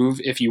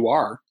prove if you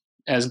are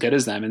as good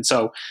as them. And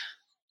so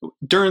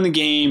during the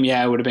game,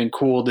 yeah, it would have been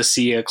cool to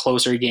see a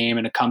closer game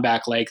and a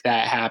comeback like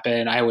that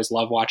happen. I always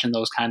love watching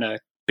those kind of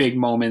big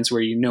moments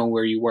where you know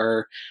where you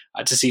were,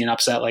 to see an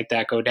upset like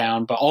that go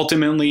down. But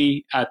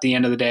ultimately, at the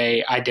end of the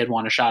day, I did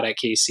want a shot at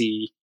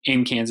KC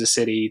in Kansas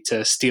City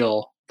to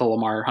steal the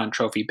Lamar Hunt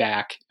trophy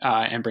back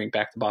and bring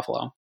back to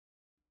Buffalo.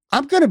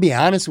 I'm going to be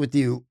honest with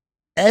you.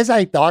 As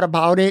I thought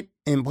about it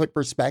and put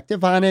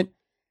perspective on it,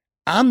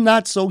 I'm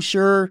not so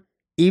sure,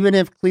 even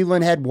if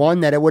Cleveland had won,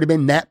 that it would have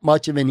been that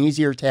much of an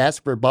easier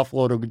task for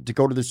Buffalo to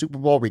go to the Super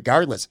Bowl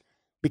regardless.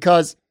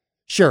 Because,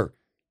 sure,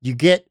 you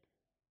get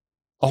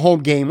a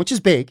home game, which is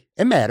big.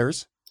 It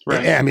matters.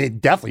 Right. I mean,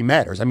 it definitely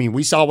matters. I mean,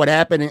 we saw what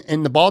happened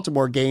in the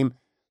Baltimore game.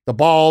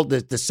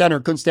 The center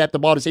couldn't snap the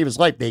ball to save his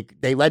life.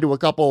 They led to a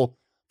couple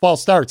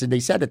false starts, and they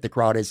said that the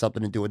crowd has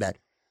something to do with that.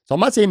 So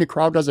I'm not saying the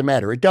crowd doesn't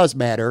matter. It does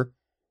matter.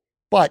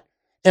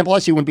 And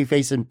plus, you wouldn't be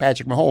facing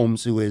Patrick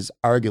Mahomes, who is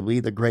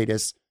arguably the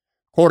greatest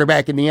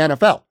quarterback in the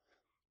NFL.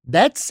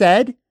 That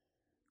said,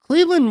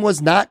 Cleveland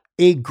was not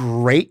a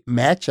great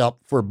matchup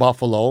for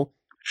Buffalo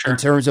in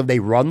terms of they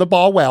run the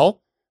ball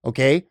well.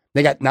 Okay.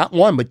 They got not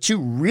one, but 2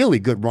 really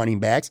good running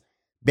backs.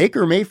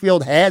 Baker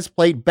Mayfield has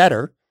played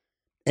better,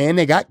 and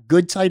they got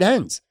good tight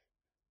ends.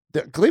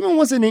 Cleveland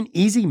wasn't an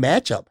easy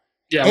matchup.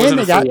 Yeah, and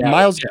they got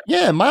Myles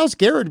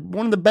Garrett,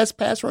 one of the best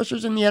pass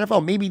rushers in the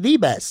NFL, maybe the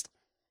best.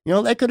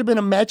 That could have been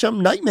a matchup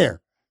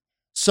nightmare.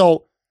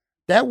 So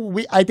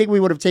I think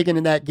we would have taken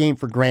in that game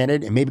for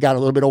granted and maybe got a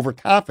little bit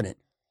overconfident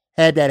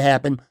had that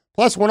happen.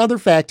 Plus one other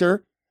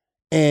factor,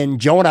 and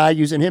Joe and I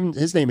using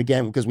his name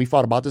again because we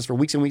fought about this for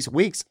weeks and weeks and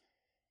weeks.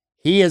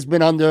 He has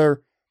been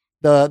under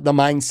the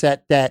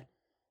mindset that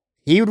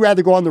he would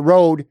rather go on the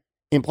road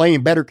and play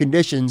in better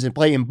conditions and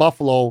play in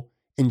Buffalo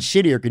in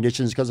shittier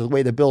conditions because of the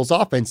way the Bills'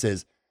 offense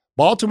is.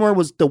 Baltimore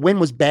the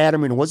wind was bad. I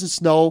mean, it wasn't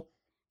snow.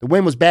 The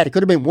wind was bad. It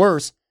could have been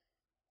worse,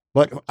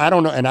 but I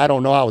don't know. And I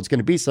don't know how it's going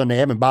to be Sunday. I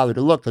haven't bothered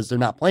to look because they're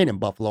not playing in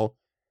Buffalo.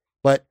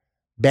 But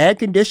bad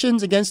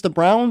conditions against the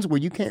Browns where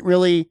you can't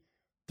really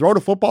throw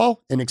the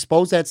football and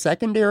expose that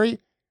secondary,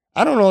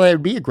 I don't know that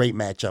would be a great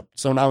matchup.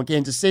 So now in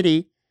Kansas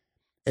City,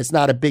 it's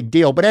not a big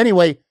deal. But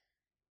anyway,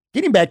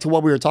 getting back to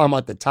what we were talking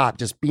about at the top,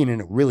 just being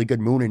in a really good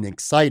mood and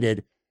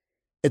excited,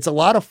 it's a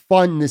lot of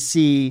fun to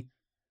see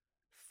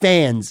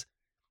fans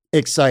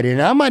excited.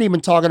 And I'm not even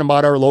talking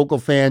about our local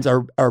fans,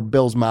 our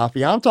Bills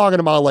Mafia. I'm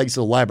talking about like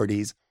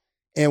celebrities.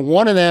 And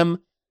one of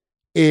them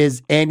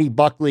is Andy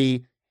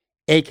Buckley,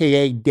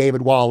 a.k.a.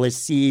 David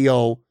Wallace,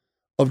 CEO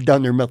of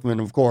Dunder Mifflin,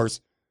 of course,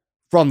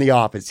 from The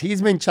Office.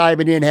 He's been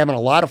chiming in, having a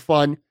lot of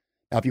fun.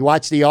 Now, if you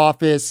watch The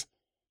Office,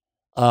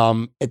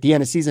 at the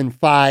end of season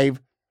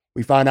 5,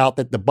 we found out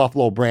that the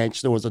Buffalo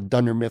branch, there was a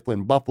Dunder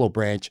Mifflin Buffalo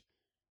branch,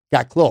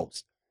 got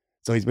closed.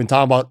 So he's been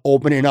talking about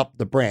opening up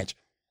the branch.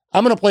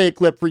 I'm going to play a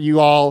clip for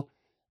you all.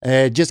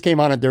 It just came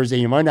on Thursday.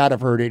 You might not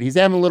have heard it. He's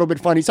having a little bit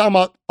of fun. He's talking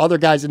about other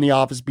guys in the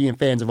office being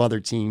fans of other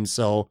teams.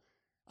 So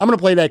I'm going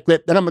to play that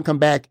clip. Then I'm going to come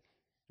back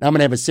and I'm going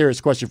to have a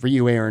serious question for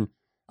you, Aaron,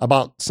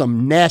 about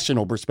some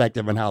national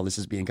perspective on how this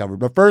is being covered.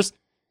 But first,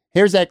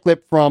 here's that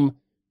clip from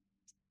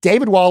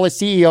David Wallace,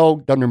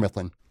 CEO, Dunder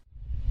Mifflin.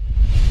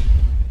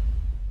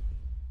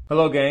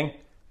 Hello, gang.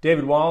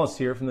 David Wallace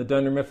here from the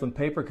Dunder Mifflin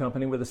Paper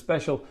Company with a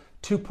special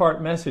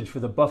 2-part message for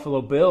the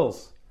Buffalo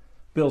Bills,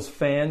 Bills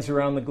fans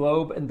around the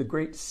globe, and the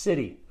great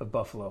city of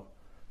Buffalo.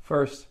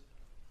 First,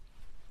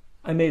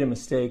 I made a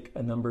mistake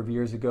a number of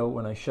years ago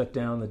when I shut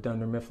down the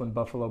Dunder Mifflin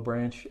Buffalo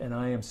branch, and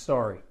I am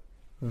sorry,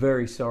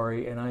 very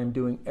sorry, and I am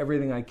doing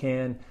everything I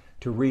can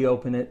to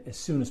reopen it as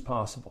soon as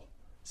possible.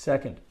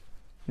 Second,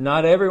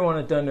 not everyone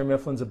at Dunder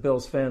Mifflin's a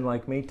Bills fan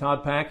like me.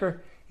 Todd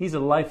Packer, he's a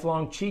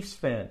lifelong Chiefs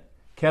fan.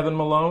 Kevin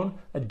Malone,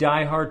 a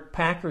diehard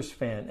Packers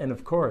fan. And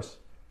of course,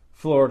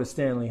 Florida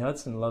Stanley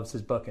Hudson loves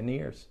his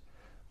Buccaneers.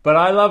 But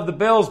I love the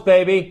Bills,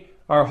 baby.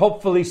 Our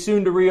hopefully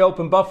soon to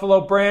reopen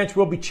Buffalo branch.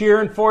 We'll be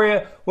cheering for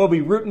you. We'll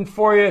be rooting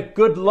for you.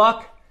 Good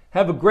luck.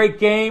 Have a great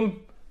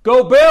game.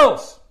 Go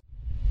Bills!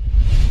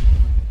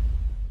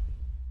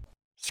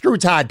 Screw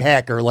Todd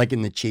Packer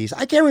liking the Chiefs.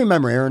 I can't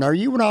remember, Aaron. Are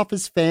you an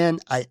Office fan?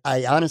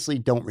 I honestly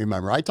don't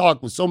remember. I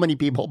talk with so many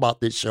people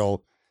about this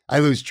show, I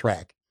lose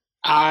track.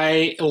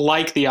 I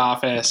like The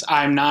Office.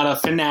 I'm not a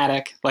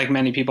fanatic like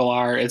many people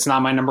are. It's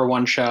not my number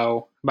one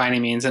show by any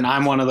means. And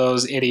I'm one of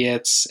those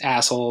idiots,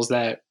 assholes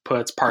that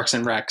puts Parks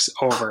and Recs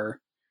over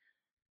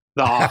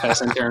The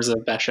Office in terms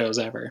of best shows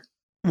ever.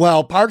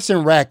 Well, Parks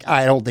and Rec,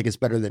 I don't think it's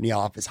better than The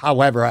Office.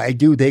 However, I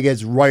do think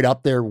it's right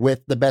up there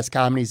with the best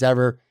comedies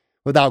ever,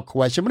 without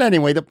question. But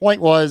anyway, the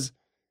point was,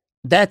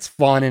 that's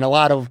fun. And a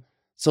lot of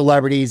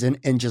celebrities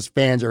and just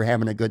fans are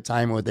having a good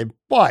time with it.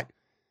 But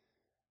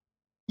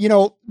you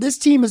know, this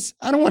team is,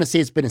 I don't want to say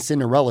it's been a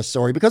Cinderella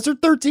story because they're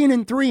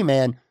 13-3,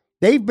 man.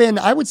 They've been,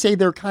 I would say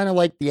they're kind of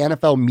like the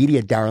NFL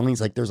media darlings.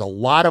 Like there's a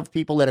lot of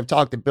people that have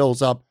talked the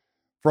Bills up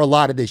for a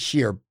lot of this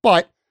year.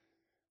 But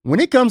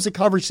when it comes to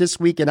coverage this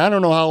week, and I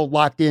don't know how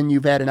locked in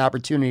you've had an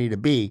opportunity to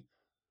be,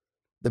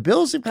 the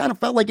Bills have kind of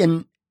felt like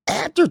an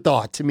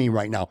afterthought to me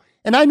right now.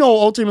 And I know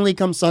ultimately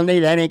come Sunday,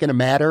 that ain't going to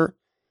matter.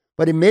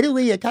 But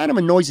admittedly, it kind of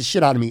annoys the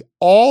shit out of me.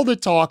 All the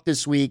talk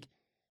this week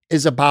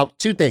is about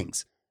two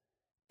things.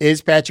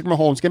 Is Patrick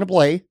Mahomes going to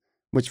play?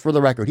 Which, for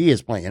the record, he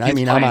is playing. I'm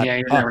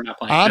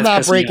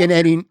not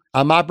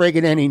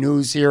breaking any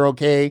news here.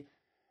 Okay,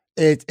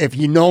 if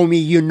you know me,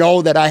 you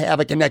know that I have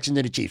a connection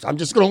to the Chiefs. I'm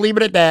just going to leave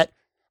it at that.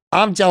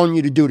 I'm telling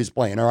you, the dude is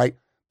playing. All right.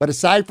 But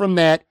aside from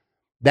that,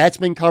 that's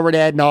been covered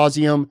ad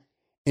nauseum,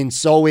 and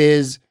so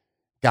is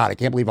God. I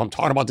can't believe I'm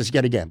talking about this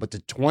yet again. But the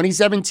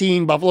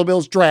 2017 Buffalo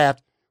Bills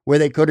draft, where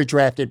they could have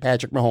drafted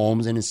Patrick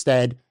Mahomes, and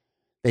instead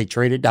they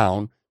traded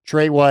down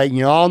Trey White.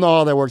 You all know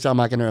how that works. I'm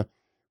not going to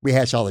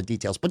rehash all the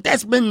details, but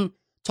that's been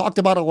talked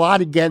about a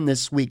lot again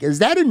this week. Is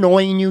that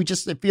annoying you?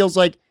 Just, it feels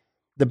like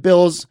the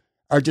Bills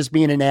are just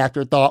being an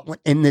afterthought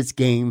in this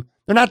game.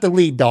 They're not the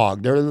lead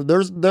dog. They're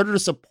the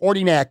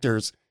supporting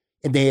actors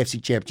in the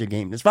AFC Championship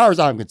game, as far as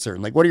I'm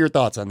concerned. Like, what are your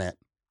thoughts on that?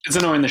 It's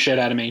annoying the shit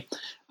out of me.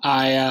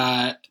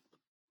 I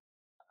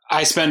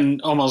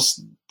spend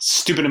almost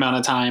stupid amount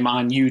of time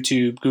on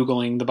YouTube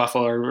Googling the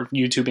Buffalo or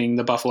YouTubing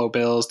the Buffalo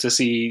Bills to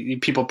see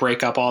people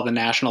break up all the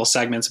national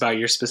segments about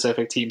your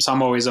specific team. So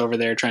I'm always over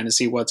there trying to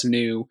see what's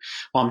new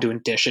while I'm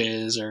doing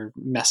dishes or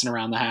messing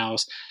around the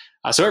house.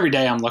 So every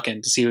day I'm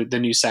looking to see the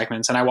new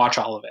segments, and I watch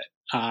all of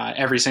it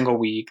every single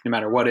week, no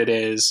matter what it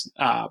is.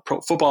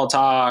 Pro Football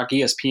Talk,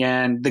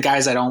 ESPN, the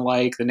guys I don't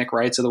like, the Nick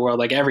Wrights of the world,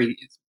 like every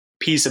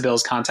piece of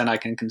Bills content I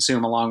can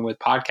consume along with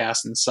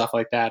podcasts and stuff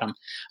like that. I'm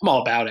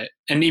all about it.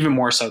 And even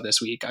more so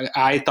this week.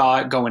 I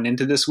thought going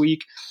into this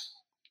week,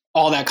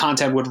 all that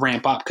content would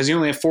ramp up because you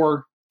only have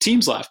 4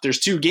 teams left. There's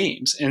 2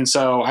 games. And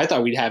so I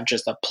thought we'd have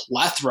just a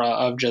plethora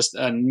of just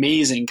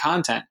amazing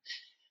content.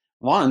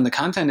 One, the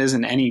content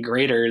isn't any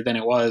greater than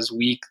it was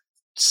week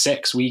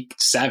 6, week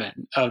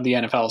 7 of the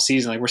NFL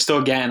season. Like we're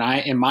still getting,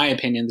 in my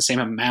opinion, the same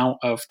amount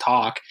of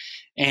talk.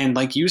 And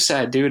like you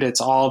said, dude, it's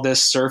all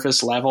this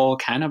surface level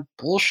kind of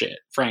bullshit,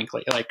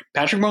 frankly. Like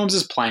Patrick Mahomes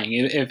is playing.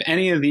 If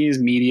any of these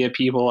media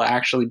people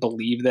actually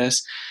believe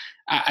this,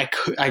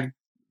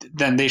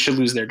 then they should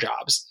lose their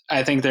jobs.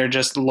 I think they're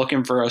just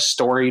looking for a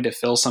story to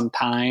fill some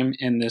time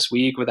in this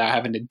week without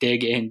having to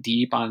dig in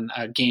deep on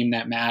a game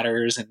that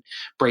matters and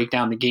break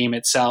down the game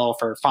itself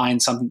or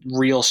find some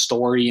real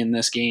story in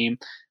this game.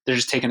 They're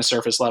just taking a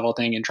surface level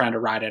thing and trying to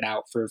ride it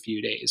out for a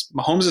few days.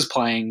 Mahomes is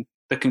playing.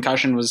 The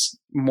concussion was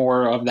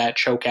more of that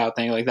choke out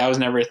thing. Like that was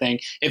never a thing.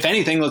 If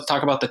anything, let's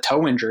talk about the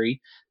toe injury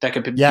that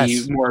could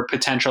be more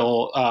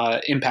potential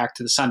impact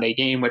to the Sunday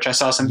game, which I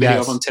saw some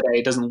video of him today.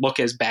 It doesn't look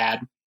as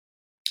bad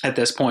at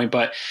this point,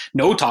 but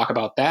no talk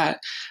about that.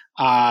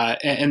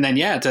 And then,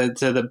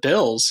 to the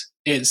Bills,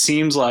 it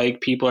seems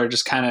like people are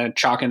just kind of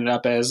chalking it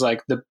up as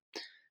like the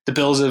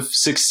Bills have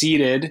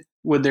succeeded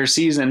with their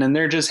season and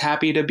they're just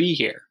happy to be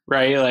here,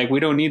 right? Like we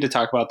don't need to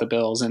talk about the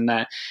Bills, and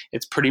that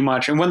it's pretty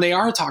much, and when they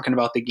are talking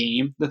about the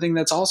game, the thing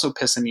that's also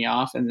pissing me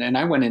off, and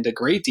I went into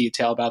great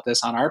detail about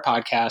this on our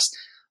podcast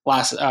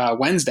last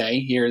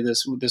Wednesday here,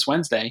 this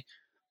Wednesday,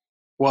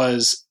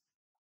 was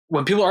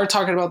when people are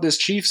talking about this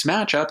Chiefs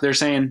matchup, they're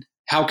saying,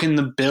 how can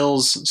the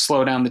Bills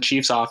slow down the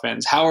Chiefs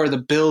offense? How are the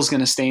Bills going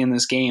to stay in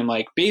this game?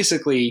 Like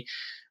basically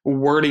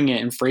wording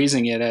it and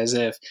phrasing it as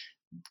if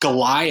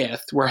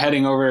Goliath, we're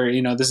heading over,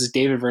 this is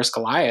David versus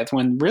Goliath,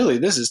 when really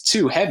this is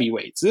 2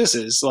 heavyweights. This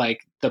is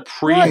like the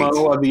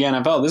primo of the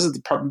NFL. This is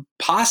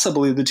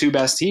possibly the 2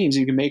 best teams.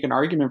 You can make an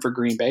argument for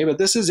Green Bay, but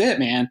this is it,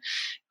 man.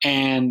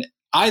 And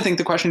I think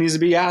the question needs to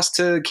be asked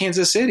to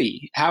Kansas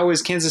City. How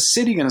is Kansas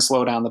City going to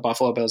slow down the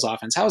Buffalo Bills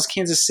offense? How is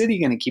Kansas City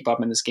going to keep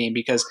up in this game?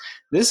 Because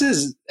this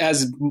is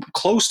as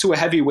close to a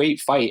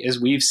heavyweight fight as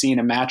we've seen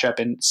a matchup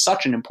in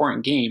such an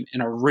important game in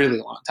a really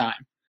long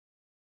time.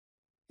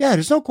 Yeah,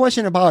 there's no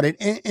question about it.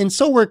 And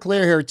so we're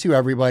clear here too,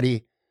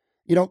 everybody.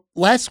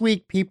 Last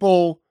week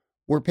people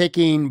were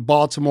picking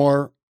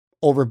Baltimore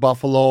over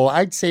Buffalo.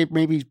 I'd say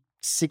maybe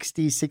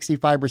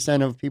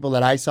 65% of people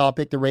that I saw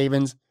pick the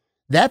Ravens.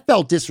 That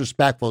felt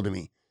disrespectful to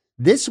me.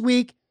 This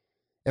week,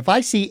 if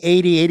I see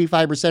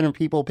 85% of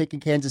people picking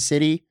Kansas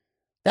City,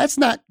 that's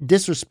not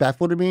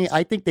disrespectful to me.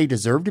 I think they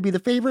deserve to be the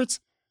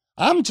favorites.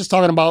 I'm just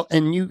talking about,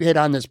 and you hit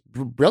on this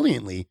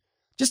brilliantly,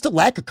 just a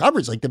lack of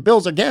coverage. Like the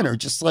Bills, again, are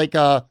just like,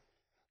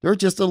 they're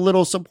just a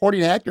little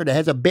supporting actor that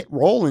has a bit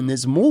role in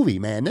this movie,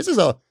 man. This is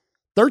a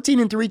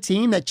 13-3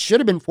 team that should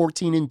have been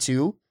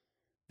 14-2.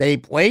 They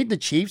played the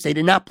Chiefs. They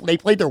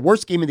played their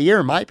worst game of the year,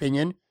 in my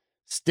opinion.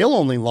 Still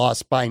only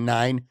lost by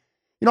 9.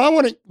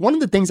 One of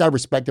the things I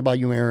respect about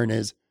you, Aaron,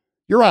 is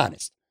you're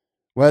honest.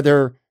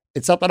 Whether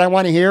it's something I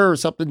want to hear or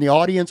something the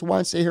audience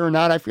wants to hear or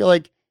not, I feel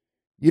like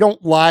you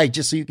don't lie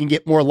just so you can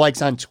get more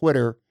likes on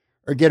Twitter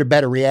or get a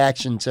better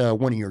reaction to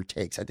one of your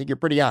takes. I think you're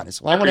pretty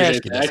honest. Well, I want to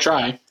ask you this. I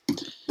try.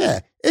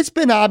 Yeah, it's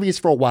been obvious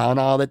for a while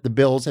now that the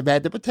Bills have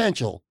had the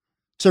potential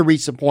to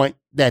reach the point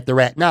that they're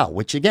at now,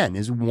 which again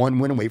is one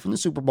win away from the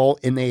Super Bowl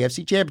in the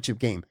AFC Championship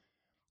game.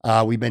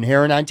 We've been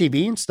hearing on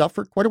TV and stuff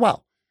for quite a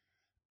while.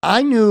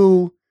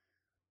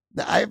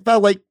 I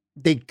felt like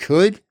they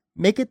could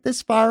make it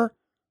this far,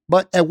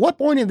 but at what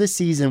point in this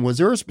season was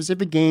there a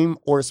specific game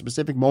or a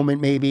specific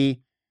moment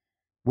maybe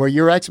where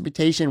your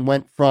expectation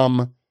went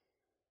from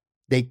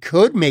they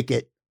could make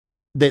it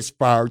this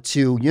far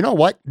to, you know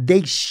what,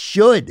 they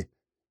should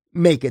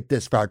make it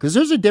this far? Because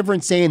there's a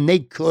difference saying they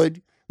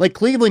could, like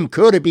Cleveland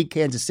could have beat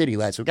Kansas City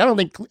last week. I don't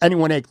think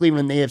anyone had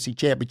Cleveland in the AFC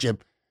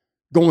Championship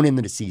going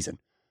into the season.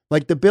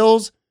 Like the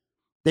Bills,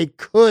 they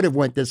could have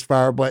went this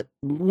far, but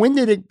when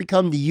did it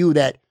become to you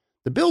that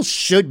the Bills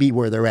should be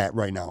where they're at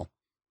right now?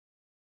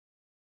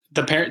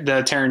 The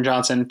Taron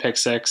Johnson pick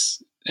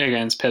six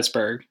against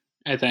Pittsburgh,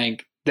 I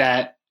think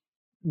that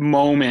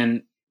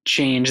moment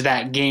changed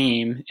that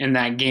game, and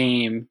that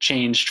game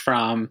changed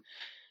from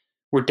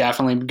we're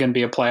definitely going to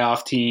be a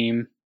playoff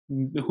team,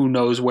 who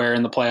knows where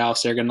in the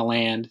playoffs they're going to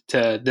land,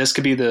 to this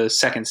could be the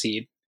second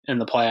seed in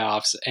the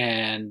playoffs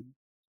and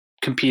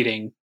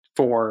competing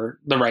for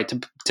the right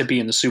to be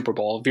in the Super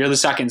Bowl. If you're the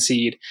second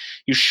seed,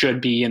 you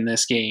should be in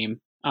this game.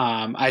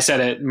 I said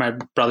it, my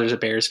brother's a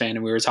Bears fan,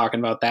 and we were talking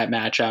about that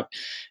matchup.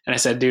 And I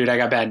said, dude, I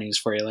got bad news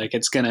for you. Like,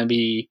 it's going to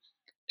be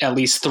at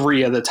least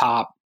 3 of the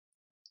top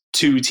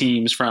 2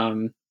 teams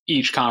from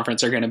each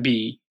conference are going to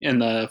be in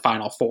the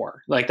Final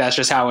Four. Like, that's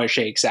just how it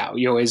shakes out.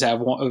 You always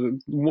have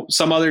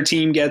some other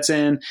team gets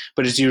in,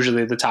 but it's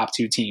usually the top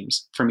 2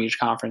 teams from each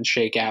conference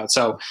shake out.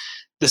 So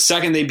the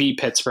second they beat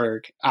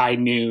Pittsburgh, I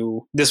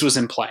knew this was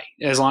in play.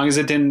 As long as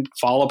it didn't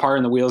fall apart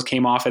and the wheels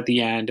came off at the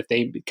end, if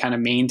they kind of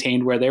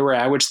maintained where they were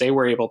at, which they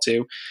were able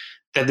to,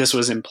 that this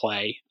was in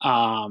play.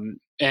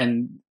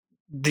 And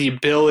the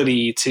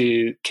ability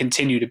to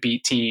continue to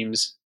beat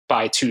teams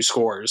by 2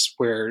 scores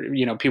where,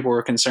 people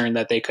were concerned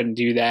that they couldn't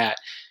do that,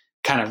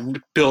 kind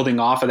of building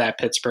off of that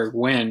Pittsburgh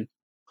win,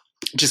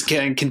 just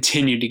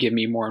continued to give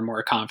me more and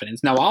more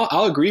confidence. Now,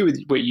 I'll agree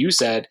with what you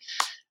said,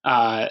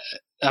 I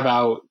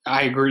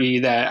agree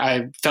that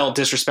I felt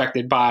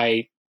disrespected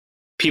by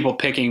people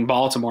picking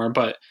Baltimore,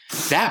 but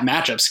that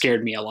matchup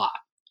scared me a lot.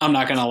 I'm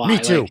not going to lie. Me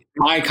too. Like,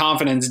 my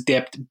confidence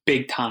dipped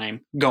big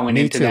time going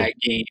into that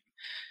game.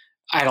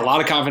 I had a lot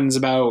of confidence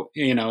about,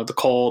 the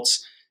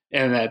Colts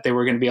and that they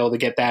were going to be able to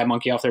get that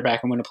monkey off their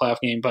back and win a playoff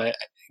game. But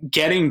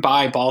getting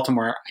by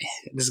Baltimore,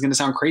 this is going to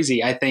sound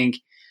crazy, I think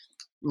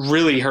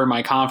really hurt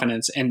my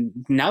confidence. And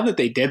now that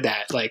they did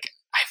that, like,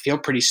 I feel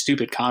pretty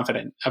stupid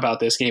confident about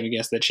this game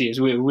against the Chiefs.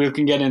 We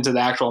can get into the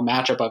actual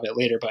matchup of it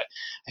later, but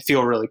I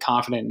feel really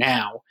confident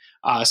now.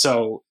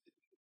 So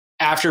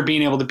after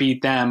being able to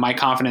beat them, my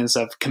confidence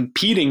of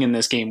competing in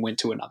this game went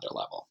to another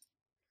level.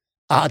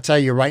 I'll tell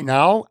you right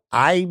now,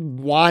 I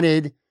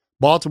wanted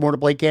Baltimore to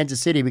play Kansas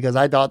City because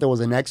I thought there was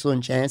an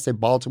excellent chance that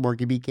Baltimore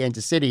could beat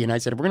Kansas City. And I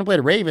said, if we're going to play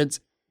the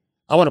Ravens,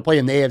 I want to play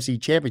in the AFC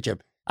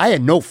Championship. I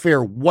had no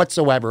fear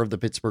whatsoever of the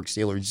Pittsburgh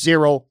Steelers.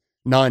 Zero,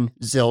 none,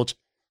 zilch.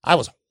 I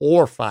was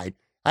horrified.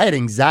 I had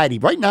anxiety.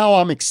 Right now,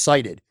 I'm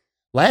excited.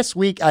 Last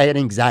week, I had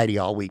anxiety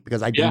all week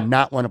because I did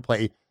not want to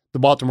play the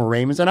Baltimore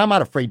Ravens, and I'm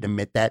not afraid to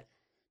admit that.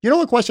 You know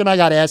what question I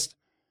got asked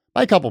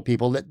by a couple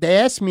people? They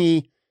asked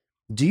me,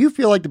 do you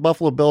feel like the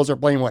Buffalo Bills are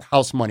playing with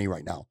house money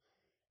right now?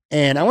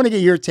 And I want to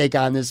get your take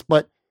on this,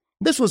 but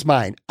this was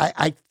mine.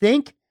 I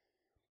think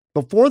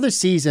before the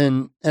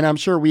season, and I'm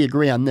sure we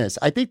agree on this,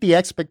 I think the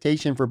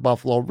expectation for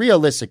Buffalo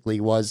realistically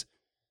was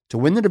to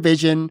win the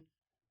division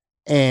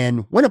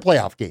and win a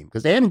playoff game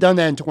because they hadn't done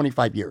that in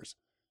 25 years.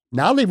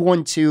 Now they've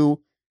won 2,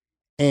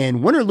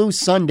 and win or lose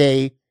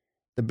Sunday,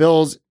 the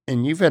Bills,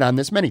 and you've hit on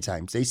this many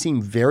times, they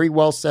seem very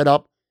well set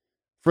up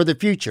for the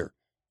future.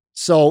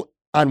 So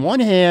on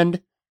one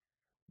hand,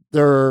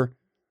 they're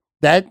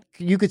that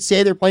you could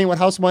say they're playing with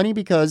house money,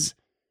 because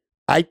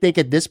I think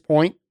at this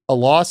point, a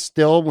loss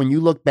still, when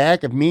you look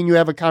back, if me and you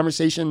have a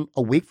conversation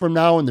a week from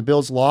now and the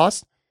Bills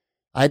lost,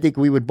 I think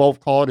we would both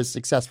call it a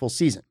successful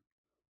season.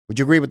 Would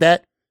you agree with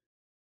that?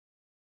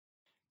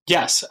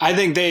 Yes, I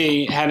think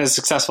they had a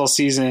successful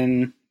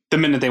season the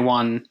minute they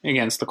won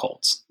against the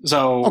Colts.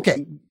 So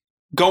Okay.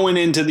 Going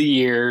into the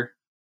year,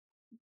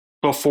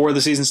 before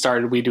the season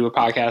started, we do a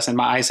podcast,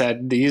 and I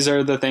said, these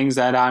are the things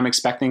that I'm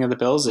expecting of the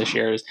Bills this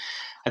year.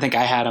 I think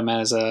I had them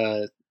as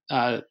a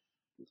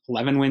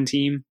 11-win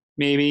team,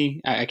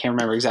 maybe. I can't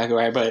remember exactly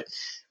why, but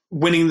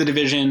winning the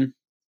division,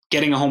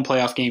 getting a home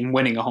playoff game,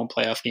 winning a home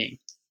playoff game.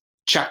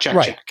 Check.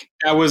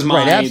 That was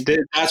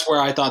that's where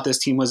I thought this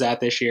team was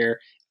at this year.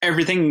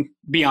 Everything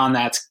beyond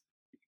that's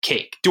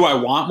cake. Do I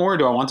want more?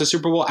 Do I want the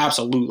Super Bowl?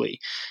 Absolutely.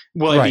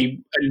 Will I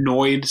be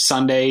annoyed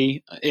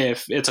Sunday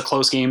if it's a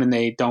close game and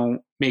they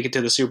don't make it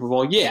to the Super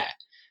Bowl? Yeah.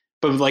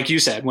 But like you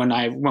said,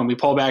 when we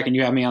pull back and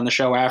you have me on the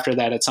show after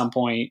that at some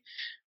point,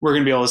 we're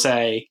going to be able to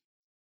say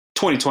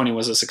 2020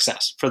 was a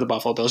success for the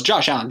Buffalo Bills.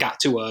 Josh Allen got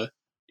to a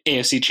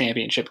AFC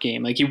championship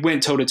game. Like, he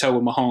went toe-to-toe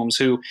with Mahomes,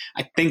 who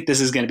I think this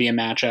is going to be a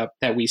matchup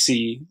that we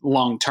see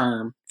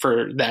long-term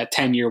for that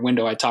 10-year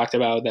window I talked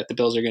about, that the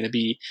Bills are going to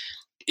be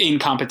in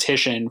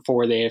competition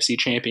for the AFC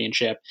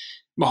championship.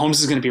 Mahomes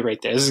is going to be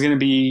right there. This is going to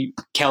be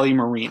Kelly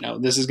Marino.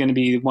 This is going to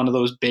be one of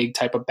those big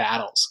type of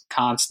battles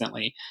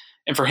constantly.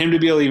 And for him to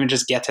be able to even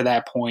just get to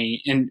that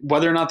point, and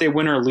whether or not they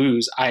win or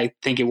lose, I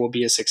think it will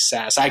be a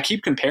success. I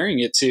keep comparing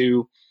it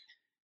to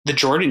the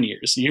Jordan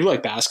years. You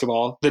like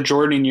basketball. The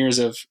Jordan years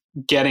of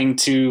getting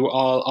to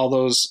all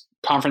those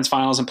conference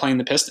finals and playing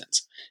the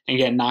Pistons and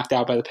getting knocked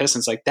out by the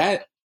Pistons. Like,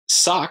 that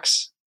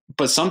sucks.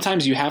 But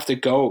sometimes you have to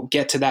go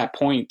get to that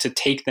point to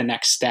take the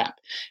next step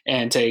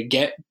and to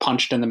get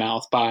punched in the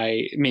mouth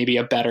by maybe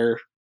a better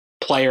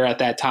player at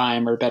that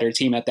time or a better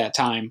team at that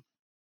time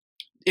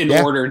in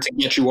order to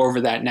get you over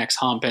that next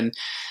hump. And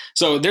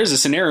so there's a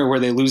scenario where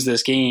they lose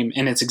this game,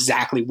 and it's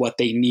exactly what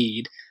they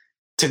need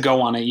to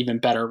go on an even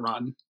better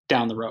run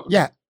down the road.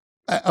 Yeah,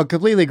 I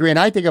completely agree. And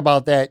I think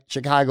about that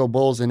Chicago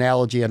Bulls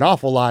analogy an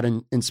awful lot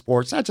in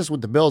sports, not just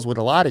with the Bills, with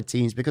a lot of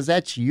teams, because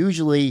that's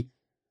usually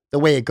the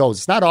way it goes.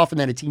 It's not often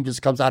that a team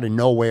just comes out of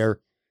nowhere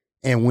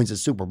and wins a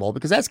Super Bowl,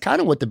 because that's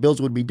kind of what the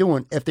Bills would be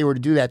doing if they were to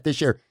do that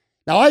this year.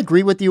 Now, I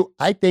agree with you.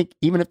 I think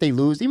even if they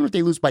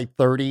lose by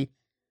 30,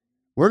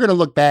 we're going to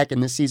look back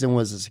and this season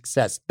was a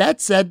success.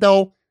 That said,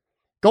 though,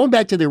 going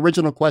back to the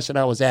original question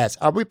I was asked,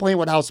 are we playing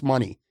with house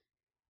money?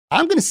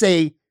 I'm going to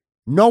say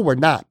no, we're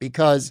not,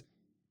 because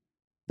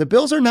the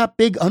Bills are not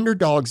big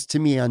underdogs to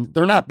me.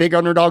 They're not big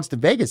underdogs to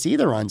Vegas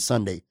either on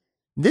Sunday.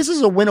 This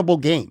is a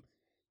winnable game.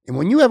 And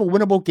when you have a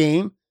winnable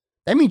game,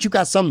 that means you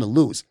got something to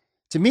lose.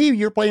 To me,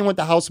 you're playing with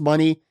the house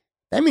money.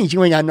 That means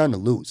you ain't got nothing to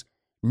lose.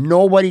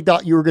 Nobody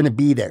thought you were going to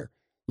be there.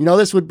 You know,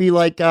 this would be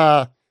like,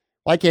 I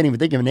can't even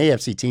think of an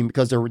AFC team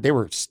because they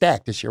were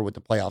stacked this year with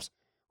the playoffs.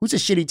 Who's a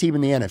shitty team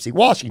in the NFC?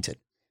 Washington.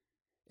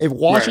 If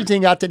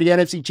Washington got to the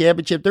NFC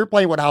Championship, they're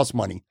playing with house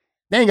money.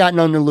 They ain't got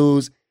nothing to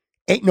lose.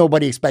 Ain't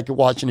nobody expected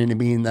Washington to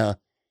be in the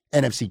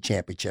NFC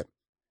Championship.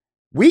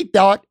 We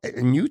thought,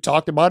 and you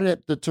talked about it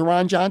at the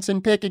Teron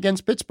Johnson pick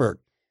against Pittsburgh.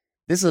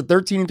 This is a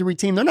 13-3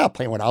 team. They're not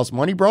playing with house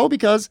money, bro,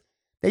 because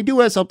they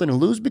do have something to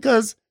lose,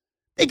 because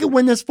they could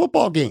win this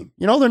football game.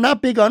 You know, they're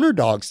not big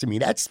underdogs to me.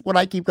 That's what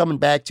I keep coming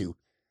back to.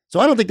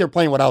 So I don't think they're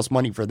playing with house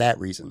money for that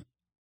reason.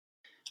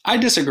 I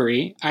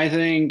disagree. I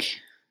think,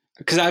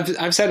 because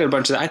I've said it a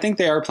bunch of, I think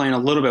they are playing a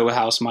little bit with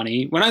house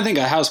money. When I think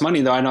of house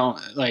money, though, I don't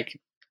like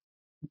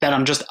that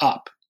I'm just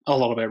up a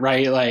little bit,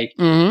 right? Like,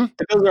 the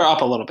Bills are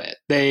up a little bit.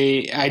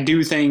 I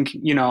do think,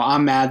 you know,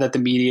 I'm mad that the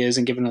media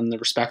isn't giving them the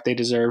respect they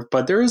deserve,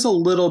 but there is a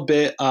little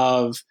bit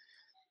of,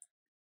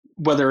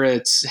 whether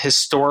it's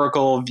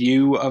historical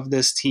view of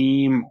this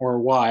team or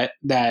what,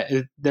 that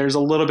there's a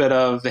little bit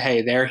of,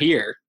 hey, they're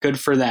here. Good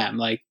for them.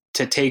 Like,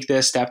 to take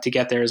this step to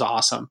get there is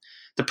awesome.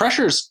 The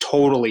pressure is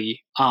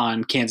totally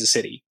on Kansas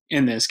City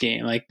in this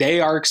game. Like, they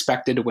are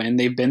expected to win.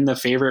 They've been the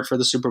favorite for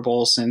the Super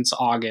Bowl since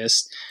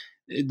August.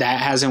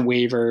 That hasn't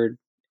wavered.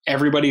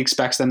 Everybody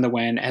expects them to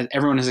win.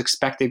 Everyone has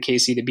expected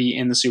KC to be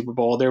in the Super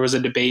Bowl. There was a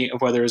debate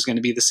of whether it was going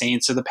to be the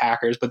Saints or the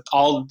Packers, but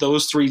all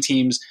those three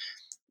teams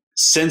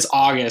since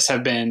August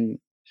have been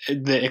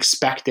the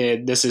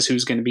expected, this is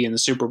who's going to be in the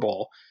Super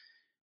Bowl.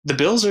 The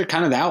Bills are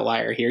kind of the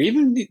outlier here.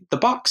 Even the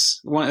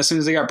Bucks, as soon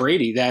as they got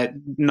Brady, that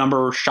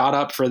number shot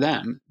up for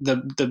them.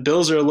 The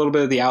Bills are a little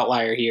bit of the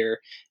outlier here.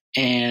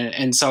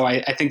 And so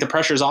I think the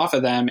pressure's off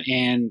of them.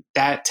 And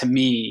that, to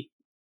me,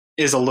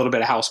 is a little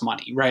bit of house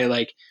money, right?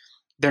 Like,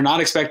 they're not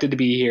expected to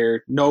be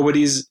here.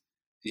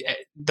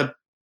 The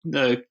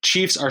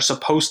Chiefs are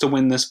supposed to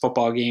win this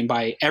football game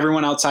by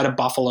everyone outside of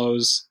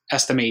Buffalo's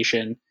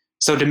estimation.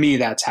 So to me,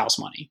 that's house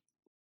money.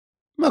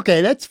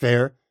 Okay, that's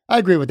fair. I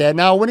agree with that.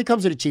 Now, when it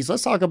comes to the Chiefs,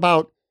 let's talk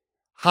about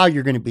how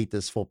you're going to beat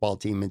this football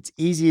team. It's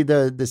easy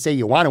to say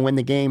you want to win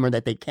the game or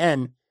that they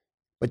can,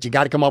 but you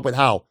got to come up with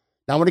how.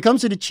 Now, when it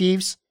comes to the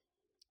Chiefs,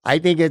 I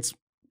think it's,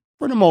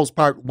 for the most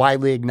part,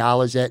 widely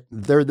acknowledged that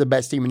they're the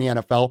best team in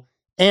the NFL.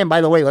 And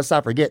by the way, let's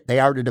not forget, they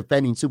are the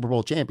defending Super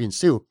Bowl champions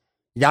too.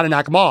 You got to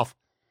knock them off.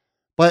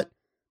 But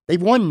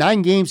they've won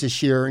 9 games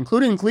this year,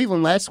 including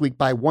Cleveland last week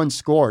by 1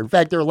 score. In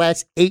fact, their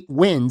last 8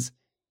 wins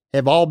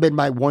have all been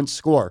by 1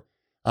 score.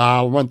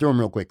 I'll run through them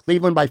real quick.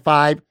 Cleveland by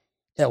 5,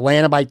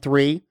 Atlanta by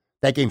 3.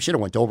 That game should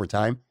have went to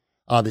overtime.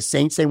 The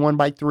Saints, they won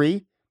by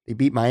 3. They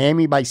beat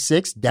Miami by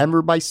 6,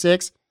 Denver by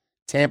 6,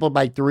 Tampa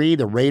by 3,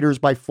 the Raiders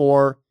by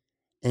 4,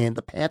 and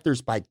the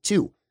Panthers by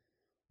 2.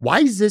 Why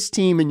is this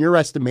team, in your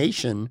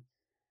estimation,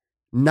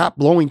 not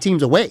blowing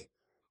teams away?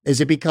 Is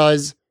it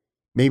because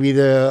maybe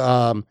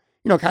the,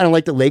 kind of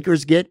like the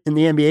Lakers get in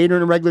the NBA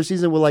during the regular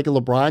season with like a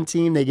LeBron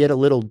team, they get a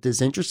little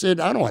disinterested?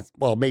 I don't know.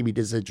 Well, maybe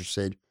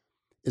disinterested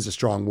is a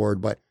strong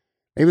word, but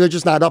maybe they're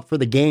just not up for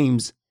the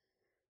games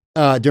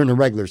during the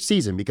regular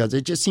season, because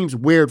it just seems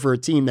weird for a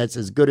team that's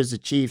as good as the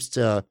Chiefs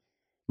to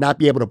not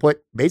be able to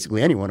put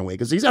basically anyone away,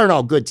 because these aren't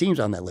all good teams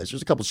on that list.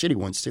 There's a couple shitty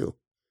ones too.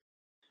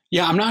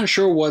 Yeah, I'm not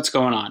sure what's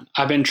going on.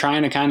 I've been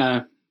trying to kind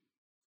of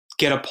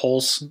get a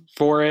pulse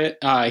for it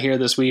here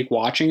this week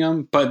watching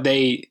them, but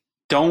they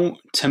don't,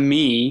 to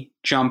me,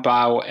 jump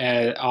out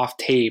off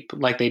tape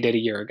like they did a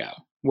year ago,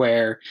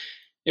 where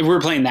if we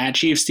were playing that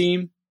Chiefs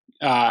team,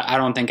 I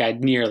don't think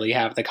I'd nearly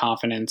have the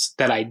confidence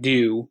that I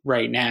do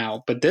right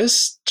now. But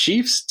this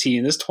Chiefs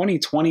team, this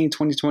 2020,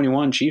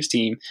 2021 Chiefs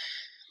team,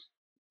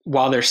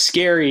 while they're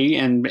scary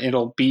and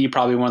it'll be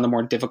probably one of the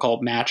more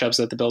difficult matchups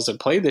that the Bills have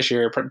played this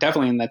year,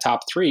 definitely in the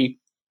top 3,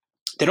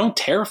 they don't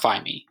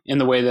terrify me in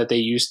the way that they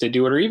used to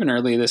do it, or even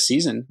early this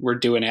season we're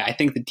doing it. I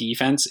think the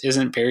defense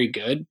isn't very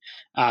good.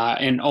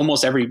 And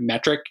almost every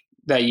metric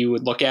that you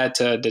would look at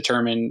to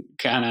determine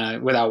kind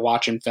of without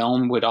watching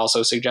film would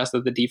also suggest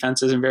that the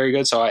defense isn't very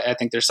good. So I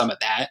think there's some of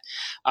that.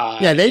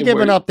 They've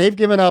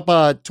given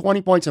up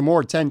 20 points or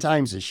more 10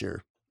 times this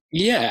year.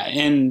 Yeah.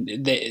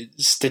 And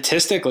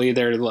statistically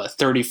they're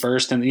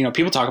 31st. And,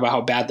 people talk about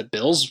how bad the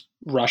Bills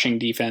rushing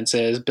defense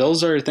is.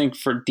 Bills are, I think,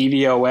 for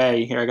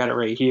DVOA here, I got it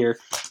right here.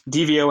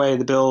 DVOA,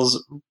 the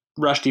Bills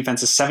rush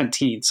defense is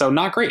 17th. So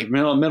not great.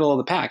 Middle of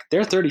the pack.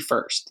 They're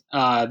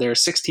 31st. They're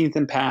 16th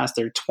in pass.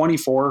 They're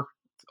 24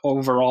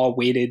 overall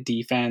weighted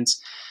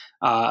defense,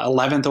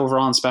 11th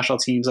overall in special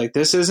teams. Like,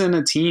 this isn't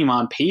a team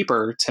on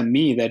paper to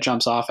me that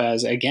jumps off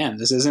as, again,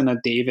 this isn't a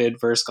David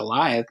versus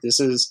Goliath. This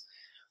is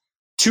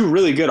 2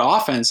 really good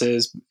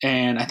offenses,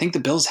 and I think the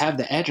Bills have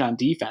the edge on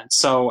defense.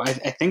 So I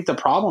think the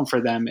problem for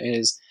them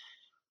is,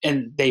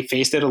 and they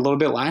faced it a little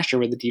bit last year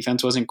where the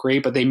defense wasn't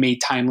great, but they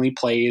made timely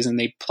plays and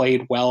they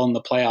played well in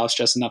the playoffs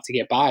just enough to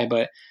get by,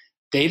 but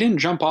they didn't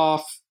jump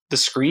off the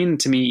screen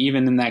to me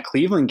even in that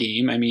Cleveland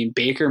game. I mean,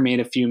 Baker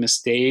made a few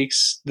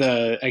mistakes.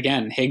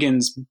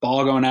 Higgins'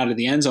 ball going out of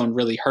the end zone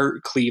really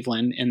hurt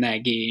Cleveland in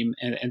that game,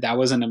 and that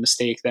wasn't a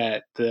mistake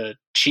that the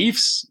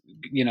Chiefs,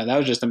 that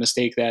was just a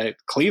mistake that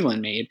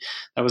Cleveland made.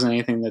 That wasn't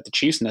anything that the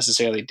Chiefs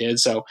necessarily did.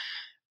 So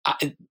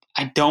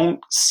I don't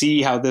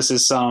see how this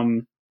is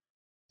some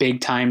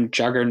big-time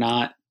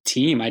juggernaut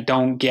team. I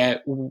don't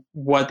get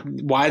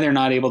why they're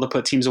not able to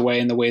put teams away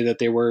in the way that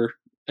they were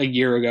a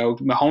year ago.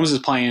 Mahomes is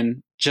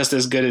playing just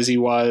as good as he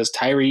was.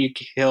 Tyreek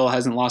Hill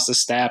hasn't lost a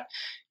step.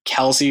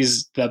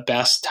 Kelsey's the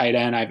best tight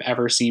end I've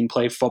ever seen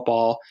play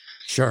football.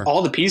 Sure.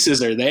 All the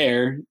pieces are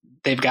there.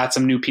 They've got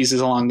some new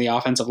pieces along the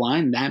offensive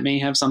line. That may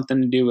have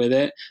something to do with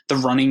it. The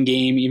running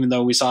game, even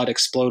though we saw it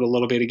explode a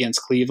little bit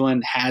against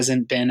Cleveland,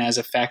 hasn't been as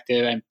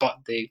effective. But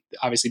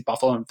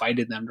Buffalo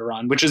invited them to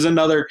run, which is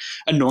another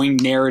annoying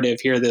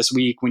narrative here this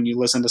week when you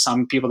listen to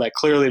some people that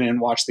clearly didn't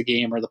watch the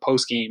game or the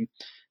post-game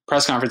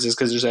press conferences,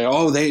 because they're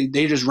saying,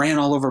 they just ran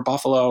all over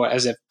Buffalo,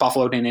 as if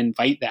Buffalo didn't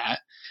invite that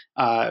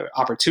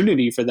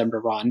opportunity for them to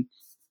run.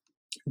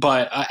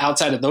 But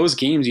outside of those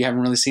games, you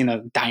haven't really seen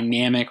a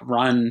dynamic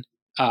run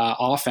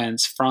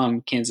offense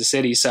from Kansas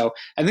City. So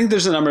I think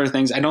there's a number of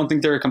things. I don't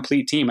think they're a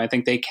complete team. I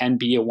think they can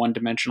be a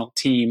one-dimensional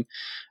team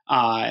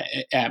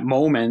at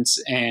moments.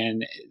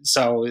 And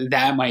so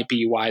that might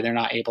be why they're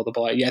not able to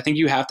blow. I think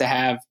you have to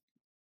have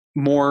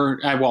more.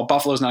 Well,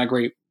 Buffalo's not a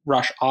great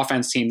rush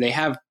offense team. They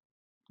have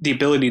the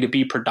ability to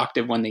be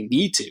productive when they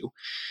need to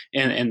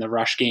in the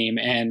rush game.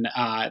 And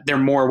they're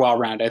more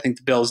well-rounded. I think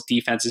the Bills'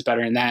 defense is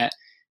better, and that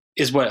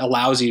is what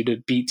allows you to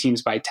beat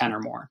teams by 10 or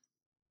more.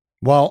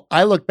 Well,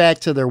 I look back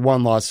to their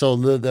one loss. So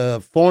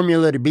the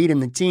formula to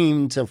beating the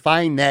team, to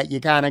find that, you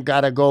kind of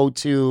got to go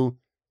to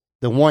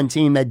the one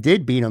team that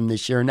did beat them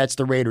this year, and that's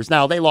the Raiders.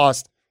 Now, they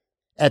lost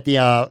at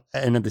the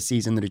end of the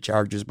season to the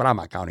Chargers, but I'm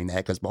not counting that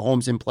because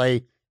Mahomes didn't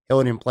play,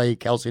 Hill didn't play,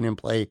 Kelsey didn't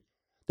play.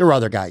 There were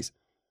other guys.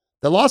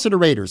 The loss of the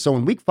Raiders. So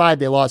in week 5,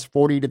 they lost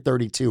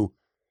 40-32.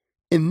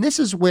 And this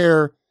is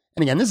where,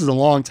 and again, this is a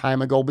long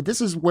time ago, but this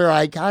is where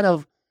I kind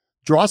of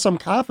draw some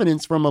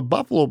confidence from a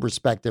Buffalo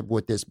perspective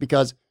with this,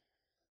 because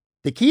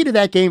the key to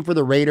that game for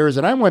the Raiders,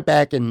 and I went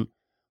back and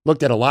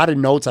looked at a lot of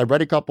notes. I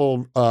read a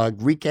couple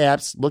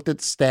recaps, looked at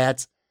the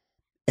stats,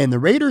 and the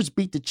Raiders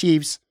beat the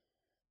Chiefs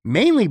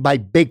mainly by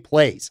big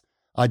plays.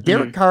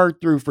 Derek Carr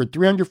threw for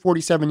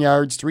 347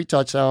 yards, 3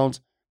 touchdowns,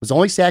 was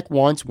only sacked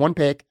once, 1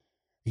 pick.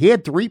 He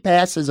had 3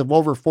 passes of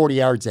over 40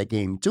 yards that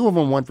game. 2 of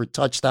them went for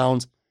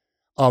touchdowns.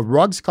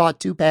 Ruggs caught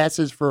 2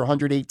 passes for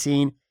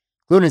 118,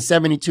 including a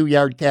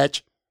 72-yard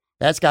catch.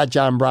 That's got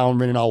John Brown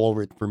written all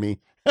over it for me.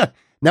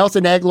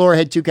 Nelson Aguilar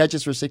had 2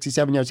 catches for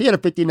 67 yards. He had a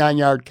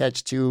 59-yard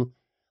catch, too.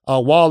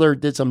 Waller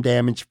did some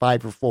damage,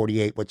 5 for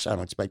 48, which I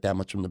don't expect that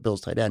much from the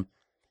Bills tight end.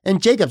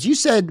 And Jacobs, you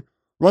said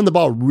run the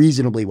ball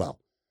reasonably well.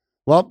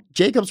 Well,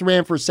 Jacobs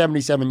ran for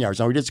 77 yards.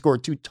 Now, he did score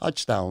 2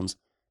 touchdowns,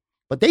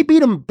 but they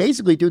beat him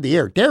basically through the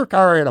air. Derek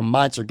Carr had a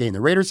monster game.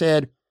 The Raiders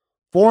had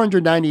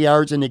 490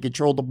 yards, and they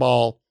controlled the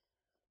ball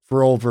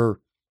for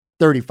over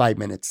 35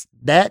 minutes.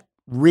 That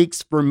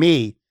reeks for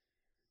me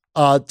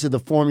to the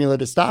formula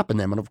to stopping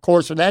them. And, of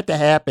course, for that to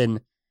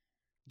happen,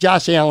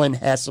 Josh Allen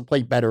has to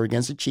play better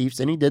against the Chiefs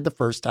than he did the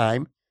first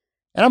time.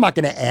 And I'm not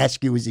going to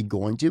ask you, is he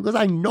going to? Because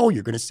I know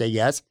you're going to say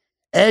yes,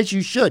 as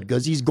you should,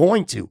 because he's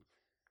going to.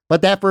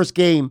 But that first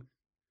game,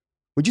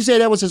 would you say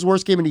that was his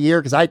worst game of the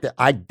year? Because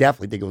I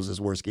definitely think it was his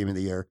worst game of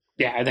the year.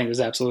 Yeah, I think it was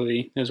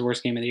absolutely his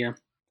worst game of the year.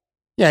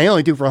 Yeah, he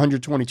only threw for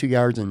 122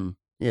 yards and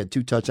he had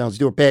 2 touchdowns,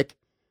 threw a pick.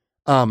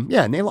 And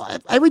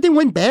everything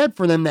went bad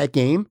for them that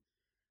game,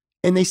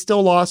 and they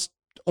still lost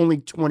only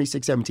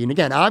 26-17.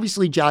 Again,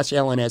 obviously Josh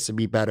Allen has to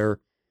be better.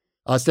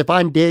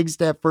 Stephon Diggs,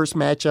 that first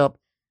matchup,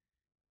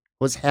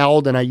 was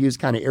held, and I use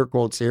kind of air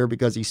quotes here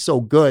because he's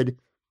so good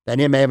that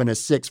him having a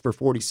 6 for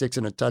 46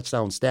 and a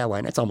touchdown stat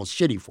line, that's almost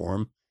shitty for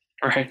him.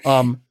 Right.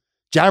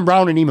 John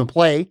Brown didn't even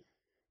play.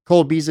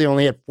 Cole Beasley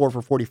only had 4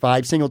 for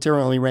 45.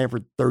 Singletary only ran for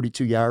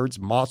 32 yards.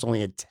 Moss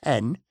only had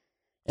 10.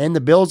 And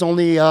the Bills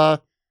only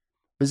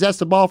possessed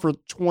the ball for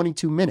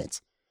 22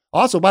 minutes.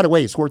 Also, by the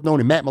way, it's worth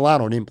noting Matt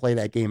Milano didn't play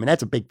that game, and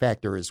that's a big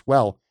factor as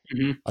well.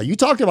 Mm-hmm. You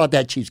talked about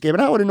that Chiefs game,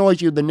 and how it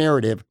annoys you, the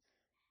narrative,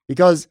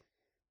 because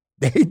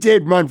they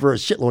did run for a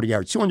shitload of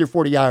yards,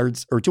 240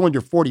 yards or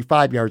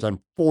 245 yards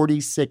on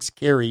 46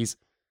 carries.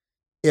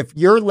 If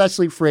you're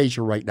Leslie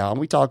Frazier right now, and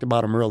we talked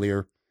about him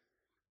earlier,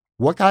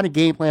 what kind of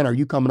game plan are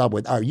you coming up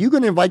with? Are you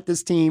going to invite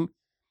this team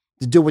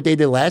to do what they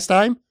did last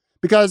time?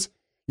 Because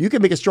you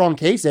can make a strong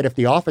case that if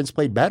the offense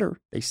played better,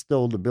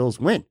 the Bills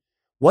win.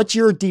 What's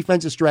your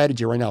defensive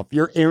strategy right now? If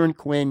you're Aaron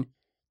Quinn,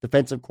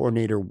 defensive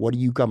coordinator, what are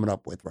you coming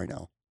up with right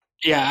now?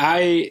 Yeah,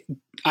 I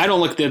don't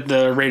look at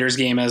the Raiders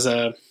game as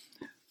a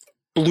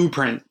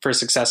blueprint for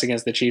success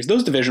against the Chiefs.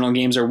 Those divisional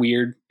games are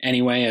weird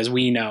anyway, as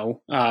we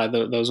know.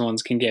 Those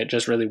ones can get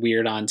just really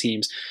weird on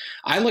teams.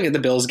 I look at the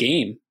Bills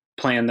game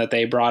plan that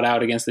they brought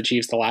out against the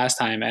Chiefs the last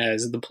time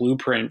as the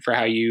blueprint for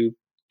how you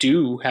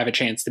do have a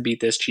chance to beat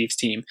this Chiefs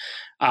team.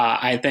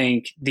 I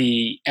think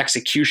the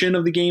execution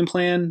of the game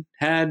plan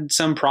had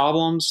some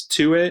problems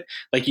to it.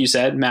 Like you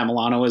said, Matt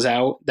Milano was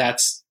out.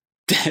 That's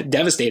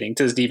devastating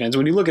to this defense.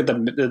 When you look at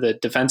the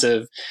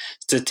defensive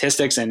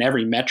statistics and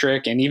every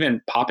metric and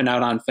even popping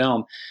out on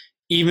film,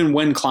 even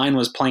when Klein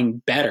was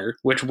playing better,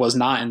 which was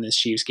not in this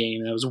Chiefs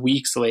game, that was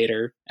weeks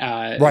later,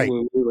 right.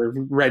 we were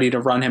ready to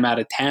run him out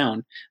of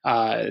town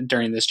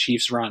during this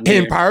Chiefs run.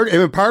 In part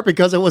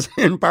because of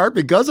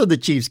the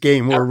Chiefs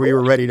game where we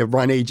were ready to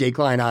run AJ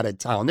Klein out of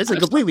town. This is a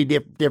completely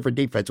different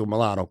defense with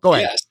Milano. Go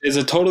ahead. Yes, it's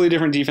a totally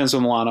different defense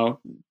with Milano.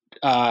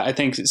 I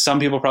think some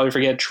people probably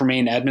forget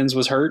Tremaine Edmonds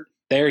was hurt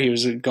there. He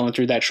was going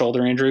through that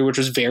shoulder injury, which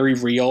was very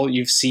real.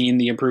 You've seen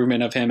the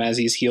improvement of him as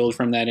he's healed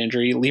from that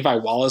injury. Levi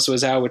Wallace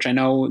was out, which I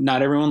know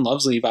not everyone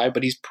loves Levi,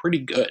 but he's pretty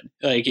good.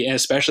 Like,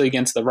 especially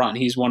against the run.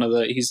 He's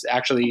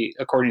actually,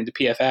 according to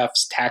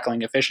PFF's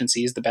tackling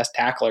efficiency, he's the best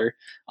tackler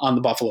on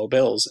the Buffalo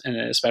Bills, and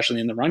especially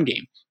in the run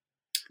game.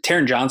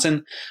 Taron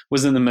Johnson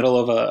was in the middle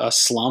of a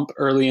slump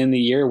early in the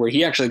year where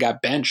he actually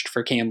got benched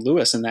for Cam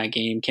Lewis in that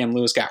game. Cam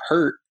Lewis got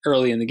hurt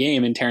early in the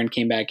game and Taron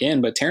came back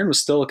in, but Taron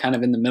was still kind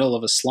of in the middle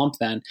of a slump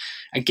then.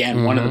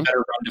 Again, one of the better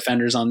run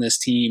defenders on this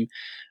team.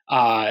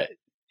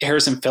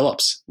 Harrison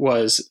Phillips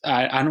was,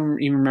 I don't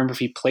even remember if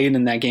he played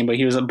in that game, but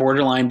he was a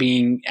borderline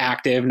being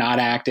active, not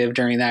active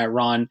during that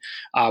run,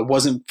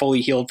 wasn't fully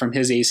healed from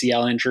his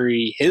ACL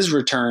injury. His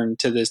return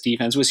to this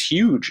defense was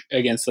huge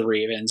against the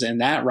Ravens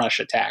and that rush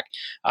attack.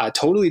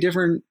 Totally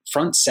different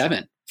front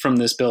seven from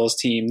this Bills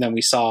team than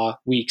we saw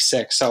week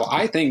 6. So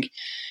I think,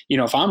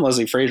 if I'm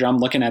Leslie Frazier, I'm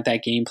looking at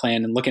that game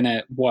plan and looking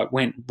at what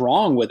went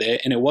wrong with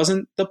it. And it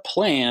wasn't the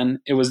plan.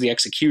 It was the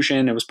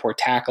execution. It was poor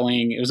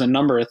tackling. It was a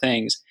number of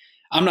things.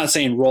 I'm not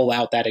saying roll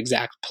out that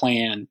exact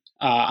plan.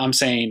 I'm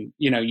saying,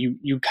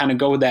 you kind of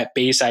go with that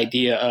base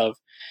idea of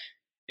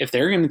if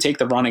they're going to take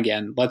the run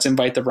again, let's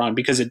invite the run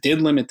because it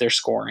did limit their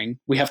scoring.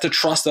 We have to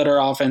trust that our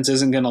offense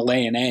isn't going to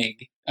lay an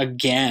egg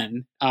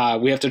again.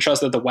 We have to trust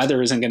that the weather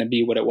isn't going to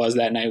be what it was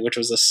that night, which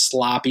was a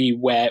sloppy,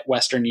 wet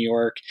Western New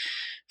York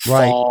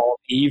fall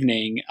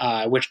evening,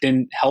 which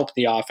didn't help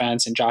the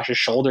offense. And Josh's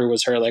shoulder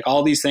was hurt. Like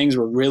all these things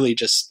were really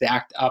just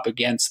stacked up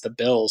against the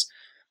Bills.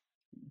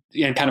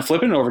 And kind of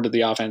flipping over to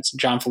the offense,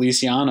 John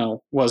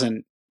Feliciano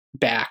wasn't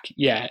back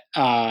yet.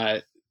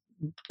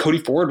 Cody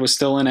Ford was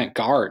still in at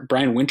guard.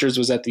 Brian Winters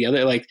was at the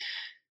other. Like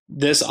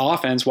this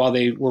offense, while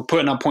they were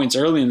putting up points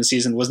early in the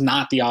season, was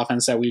not the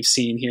offense that we've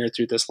seen here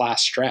through this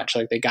last stretch.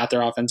 Like they got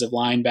their offensive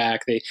line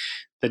back.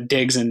 The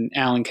Diggs and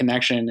Allen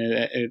connection,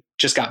 it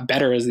just got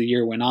better as the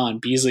year went on.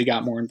 Beasley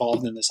got more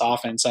involved in this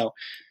offense. So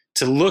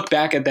to look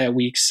back at that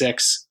week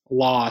 6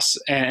 loss.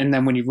 And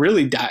then when you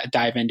really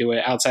dive into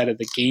it, outside of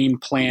the game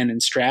plan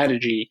and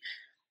strategy,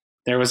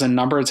 there was a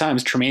number of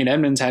times Tremaine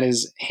Edmonds had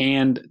his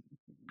hand,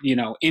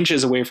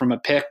 inches away from a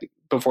pick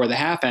before the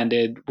half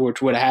ended,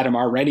 which would have had him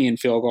already in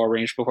field goal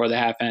range before the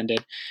half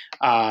ended.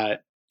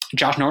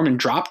 Josh Norman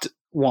dropped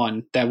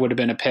one that would have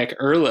been a pick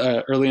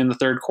early in the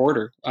third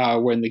quarter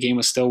when the game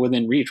was still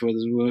within reach,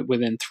 was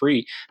within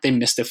 3. They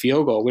missed a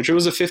field goal, which it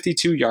was a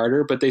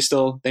 52-yarder, but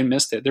they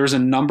missed it. There was a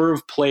number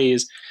of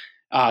plays,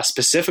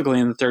 specifically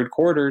in the third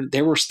quarter.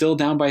 They were still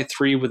down by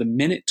 3 with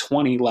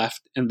 1:20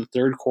 left in the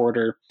third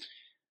quarter.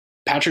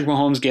 Patrick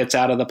Mahomes gets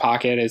out of the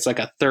pocket. It's like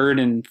a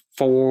 3rd and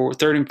 4,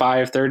 3rd and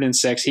 5, 3rd and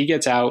 6. He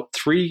gets out.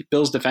 3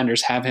 Bills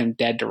defenders have him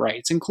dead to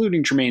rights,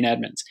 including Tremaine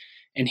Edmonds.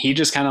 And he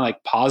just kind of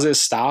like pauses,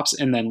 stops,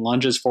 and then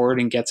lunges forward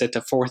and gets it to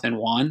 4th and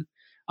 1.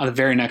 On the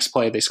very next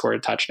play, they scored a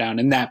touchdown,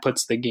 and that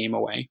puts the game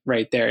away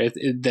right there.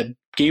 The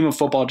game of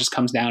football just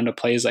comes down to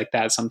plays like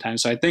that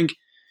sometimes. So I think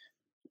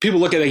people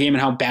look at the game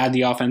and how bad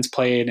the offense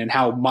played and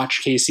how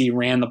much KC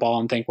ran the ball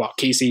and think, well,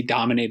 KC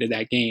dominated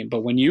that game.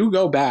 But when you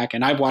go back,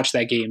 and I've watched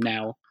that game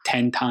now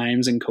 10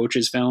 times in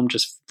coach's film,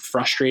 just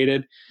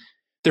frustrated,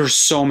 there's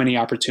so many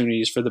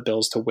opportunities for the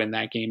Bills to win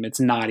that game. It's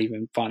not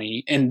even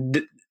funny.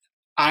 And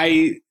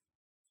I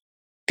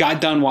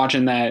got done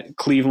watching that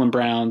Cleveland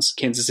Browns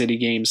Kansas City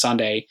game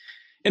Sunday,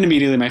 and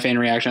immediately my fan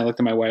reaction, I looked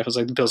at my wife, I was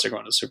like, the Bills are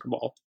going to the Super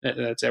Bowl.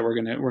 That's it. We're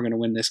gonna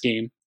win this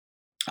game.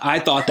 I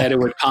thought that it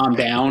would calm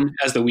down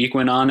as the week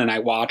went on, and I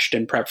watched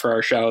and prepped for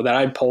our show, that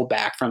I'd pull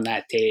back from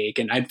that take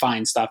and I'd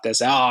find stuff that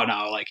said, oh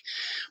no, like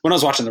when I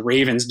was watching the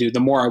Ravens, dude, the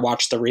more I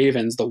watched the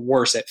Ravens, the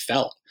worse it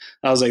felt.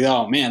 I was like,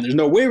 oh man, there's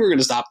no way we're going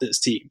to stop this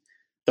team.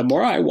 The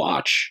more I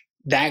watch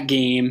that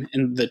game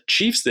and the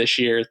Chiefs this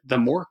year, the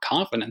more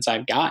confidence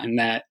I've gotten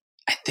that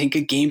I think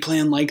a game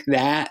plan like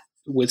that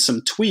with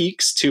some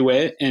tweaks to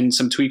it and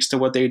some tweaks to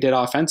what they did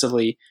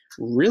offensively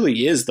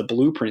really is the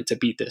blueprint to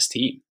beat this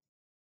team.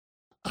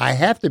 I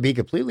have to be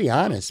completely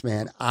honest,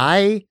 man.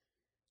 I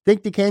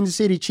think the Kansas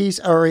City Chiefs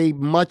are a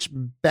much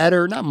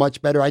better, not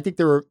much better, I think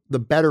they're the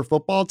better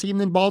football team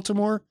than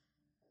Baltimore,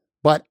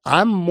 but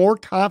I'm more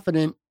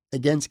confident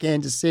against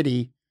Kansas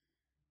City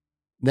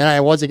than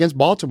I was against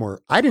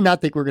Baltimore. I did not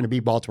think we were going to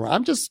beat Baltimore.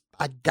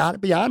 I got to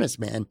be honest,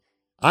 man.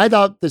 I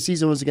thought the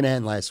season was going to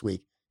end last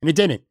week, and it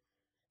didn't.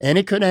 And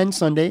it could end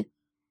Sunday,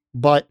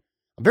 but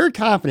I'm very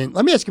confident.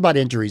 Let me ask you about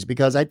injuries,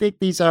 because I think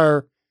these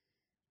are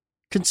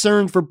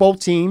concerns for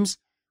both teams.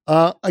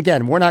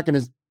 Again, we're not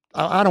going to,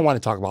 I don't want to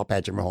talk about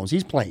Patrick Mahomes.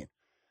 He's playing.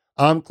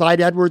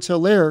 Clyde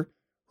Edwards-Helaire,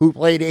 who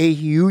played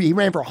he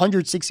ran for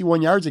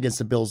 161 yards against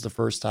the Bills the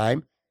first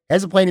time.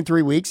 Hasn't played in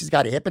 3 weeks. He's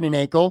got a hip and an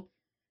ankle.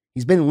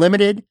 He's been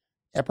limited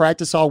at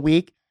practice all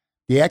week.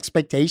 The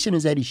expectation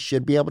is that he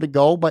should be able to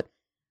go, but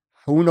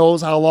who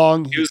knows how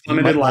long he was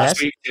limited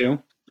last week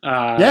too.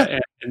 Yeah.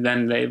 And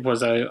then it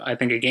was I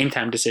think a game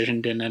time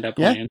decision, didn't end up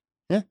playing.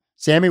 Yeah.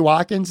 Sammy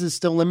Watkins is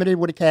still limited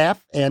with a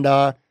calf, and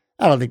I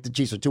don't think the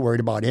Chiefs are too worried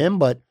about him,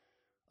 but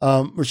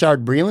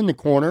Rashard Breeland, the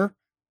corner,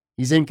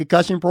 he's in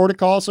concussion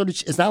protocol, so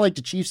it's not like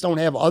the Chiefs don't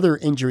have other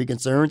injury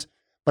concerns.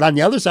 But on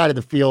the other side of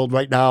the field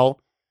right now,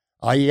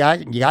 you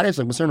got to have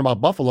some concern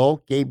about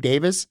Buffalo. Gabe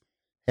Davis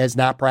has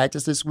not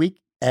practiced this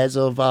week as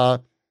of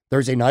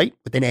Thursday night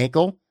with an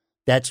ankle.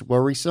 That's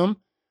worrisome.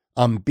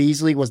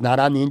 Beasley was not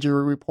on the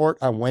injury report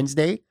on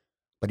Wednesday,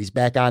 but he's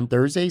back on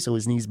Thursday, so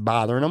his knee's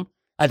bothering him.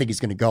 I think he's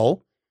going to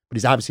go, but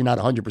he's obviously not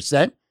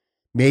 100%.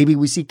 Maybe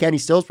we see Kenny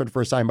Stills for the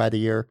first time by the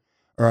year,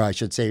 or I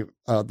should say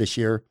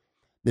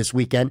this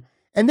weekend.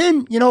 And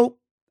then,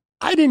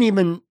 I didn't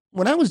even,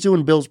 when I was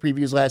doing Bills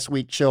previews last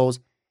week shows,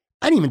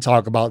 I didn't even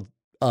talk about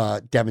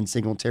Devin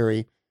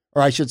Singletary,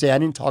 or I should say I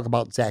didn't talk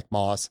about Zach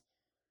Moss.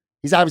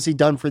 He's obviously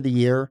done for the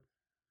year.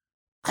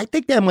 I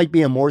think that might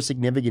be a more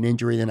significant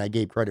injury than I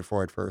gave credit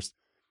for at first.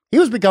 He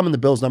was becoming the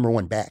Bills' number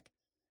 1 back.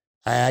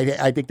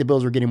 I think the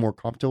Bills were getting more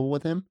comfortable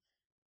with him.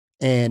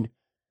 And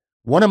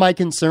one of my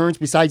concerns,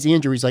 besides the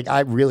injuries, like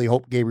I really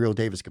hope Gabriel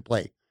Davis could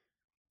play,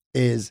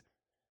 is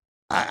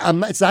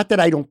it's not that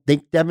I don't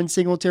think Devin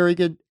Singletary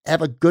could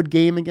have a good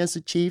game against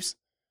the Chiefs.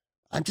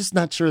 I'm just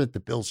not sure that the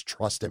Bills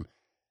trust him.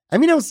 I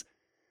mean,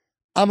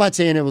 I'm not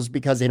saying it was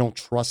because they don't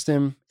trust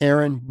him,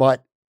 Aaron,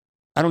 but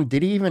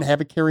did he even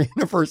have a carry in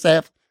the first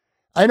half?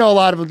 I know a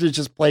lot of them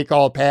just play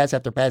call pass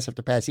after pass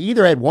after pass. He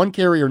either had 1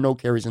 carry or no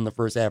carries in the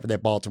first half of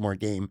that Baltimore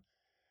game.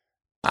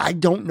 I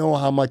don't know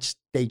how much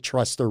they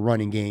trust their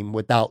running game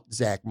without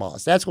Zach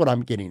Moss. That's what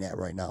I'm getting at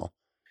right now.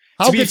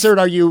 How concerned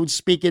are you,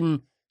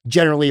 speaking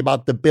generally,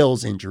 about the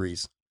Bills'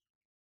 injuries?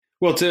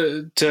 Well,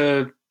 to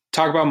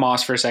talk about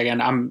Moss for a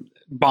second, I'm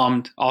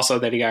bummed also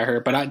that he got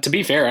hurt. But to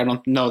be fair, I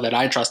don't know that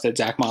I trusted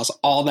Zach Moss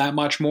all that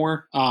much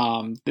more.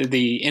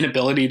 The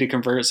inability to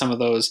convert some of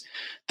those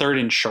 3rd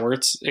and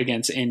shorts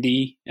against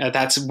Indy,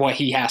 that's what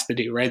he has to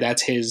do, right?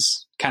 That's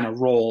his kind of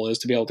role, is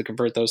to be able to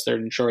convert those 3rd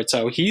and shorts.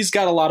 So he's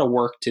got a lot of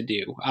work to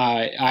do.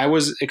 I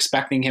was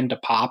expecting him to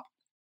pop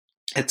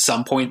at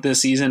some point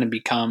this season and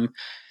become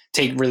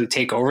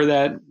take over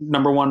that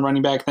number one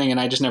running back thing, and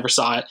I just never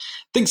saw it.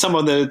 I think some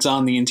of it's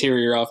on the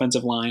interior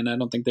offensive line. I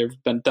don't think they've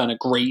done a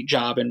great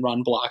job in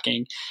run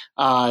blocking.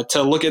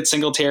 To look at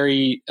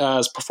Singletary's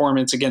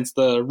performance against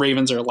the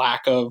Ravens or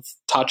lack of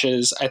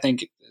touches, I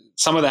think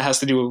some of that has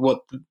to do with what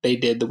they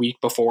did the week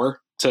before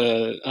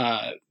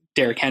to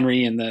Derrick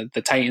Henry and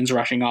the Titans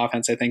rushing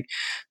offense. I think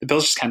the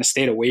Bills just kind of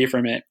stayed away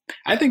from it.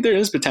 I think there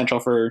is potential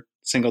for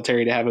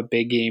Singletary to have a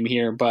big game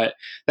here, but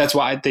that's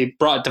why they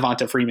brought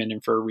Devonta Freeman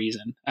in for a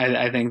reason.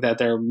 I think that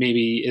there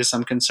maybe is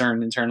some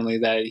concern internally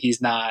that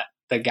he's not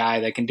the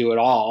guy that can do it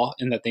all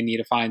and that they need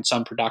to find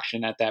some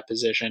production at that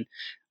position.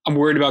 I'm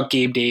worried about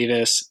Gabe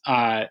Davis.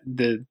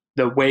 The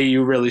way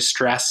you really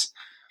stress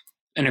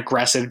an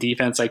aggressive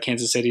defense like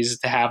Kansas City's is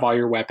to have all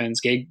your weapons.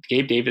 Gabe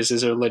Davis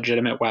is a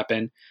legitimate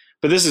weapon.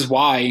 But this is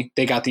why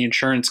they got the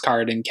insurance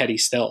card in Ketty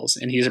Stills,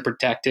 and he's a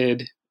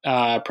protected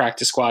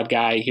practice squad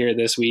guy here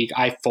this week.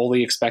 I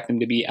fully expect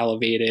him to be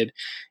elevated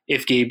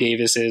if Gabe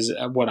Davis is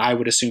what I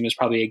would assume is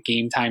probably a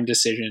game time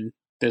decision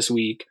this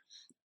week.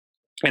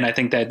 And I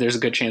think that there's a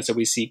good chance that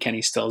we see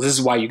Kenny Stills. This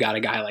is why you got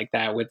a guy like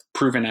that with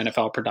proven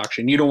NFL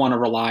production. You don't want to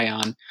rely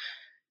on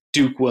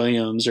Duke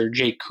Williams or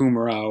Jake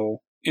Kumaro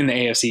in the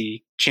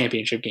AFC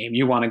Championship game.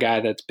 You want a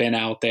guy that's been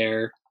out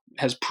there,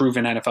 has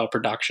proven NFL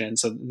production.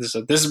 So this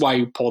is why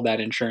you pulled that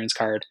insurance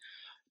card.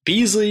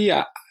 Beasley,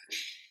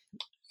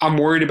 I'm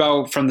worried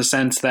about from the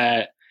sense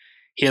that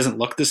he hasn't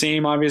looked the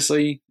same,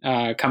 obviously,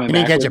 coming back. He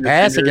didn't catch a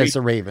pass against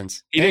the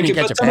Ravens. He didn't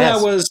catch a pass. Some of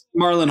that was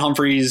Marlon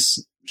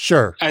Humphreys.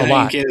 Sure,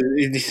 I think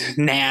it's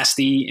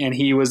nasty, and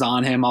he was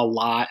on him a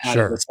lot out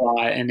of the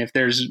slot. And if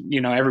there's,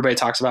 everybody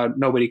talks about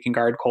nobody can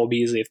guard Cole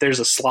Beasley. If there's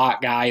a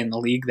slot guy in the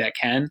league that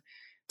can,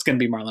 it's going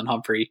to be Marlon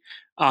Humphrey.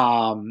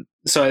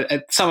 So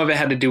some of it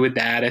had to do with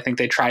that. I think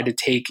they tried to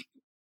take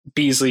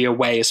Beasley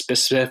away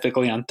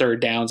specifically on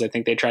third downs. I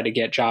think they tried to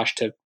get Josh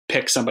to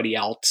pick somebody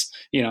else,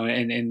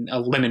 and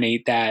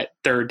eliminate that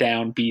third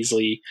down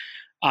Beasley.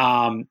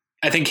 I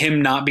think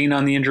him not being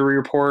on the injury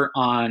report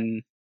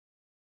on,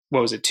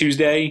 what was it,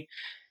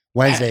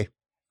 Wednesday.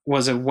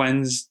 Was it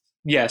Wednesday?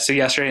 Yeah, so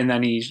yesterday, and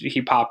then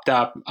he popped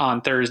up on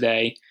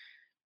Thursday.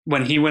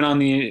 When he went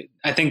on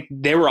I think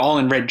they were all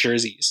in red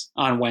jerseys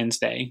on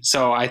Wednesday.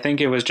 So I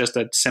think it was just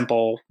a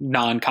simple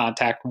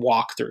non-contact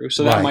walkthrough.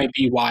 So that might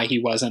be why he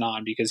wasn't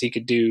on, because he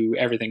could do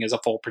everything as a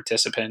full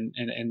participant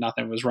and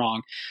nothing was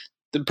wrong.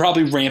 They're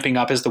probably ramping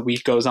up as the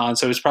week goes on.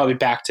 So it's probably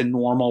back to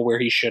normal where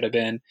he should have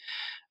been.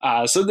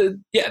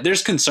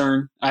 There's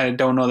concern. I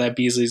don't know that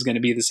Beasley's going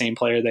to be the same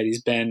player that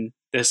he's been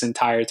this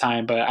entire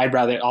time, but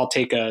I'll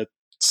take a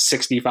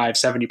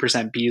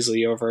 65-70%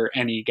 Beasley over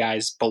any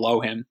guys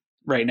below him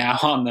right now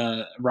on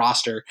the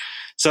roster.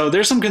 So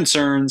there's some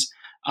concerns.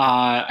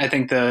 I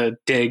think the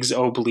Diggs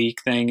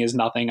oblique thing is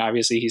nothing.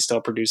 Obviously, he's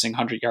still producing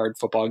 100-yard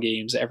football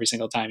games every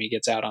single time he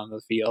gets out on the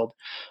field.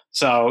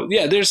 So,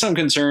 yeah, there's some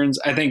concerns.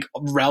 I think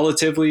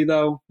relatively,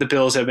 though, the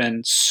Bills have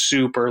been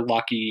super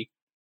lucky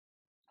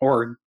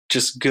or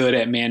just good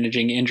at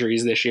managing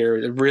injuries this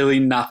year. Really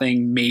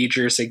nothing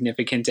major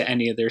significant to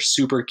any of their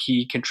super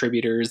key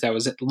contributors that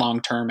was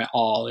long-term at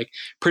all. Like,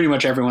 pretty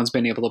much everyone's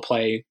been able to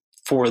play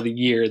for the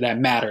year that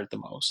mattered the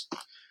most.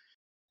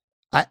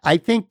 I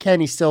think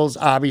Kenny Stills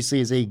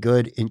obviously is a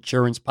good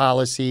insurance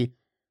policy,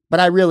 but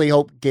I really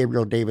hope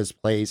Gabriel Davis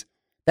plays.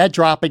 That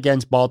drop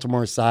against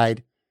Baltimore's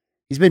side,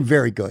 he's been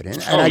very good.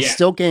 And I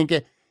still can't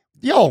get,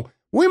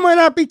 we might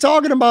not be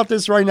talking about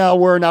this right now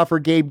were it not for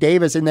Gabe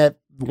Davis in that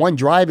one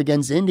drive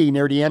against Indy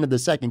near the end of the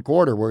second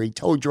quarter where he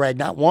toe dragged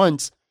not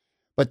once,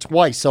 but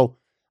twice. So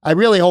I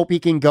really hope he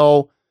can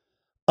go.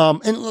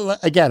 And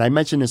again, I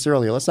mentioned this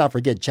earlier. Let's not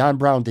forget, John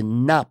Brown did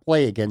not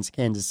play against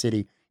Kansas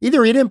City.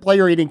 Either he didn't play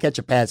or he didn't catch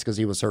a pass because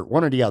he was hurt,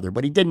 one or the other.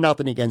 But he did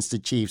nothing against the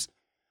Chiefs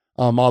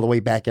all the way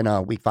back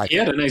in week 5. He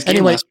had a nice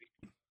game last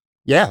week.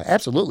 Yeah,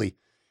 absolutely.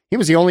 He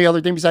was the only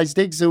other thing besides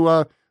Diggs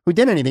who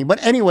did anything.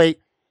 But anyway,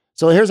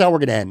 so here's how we're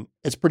going to end.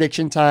 It's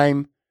prediction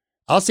time.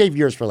 I'll save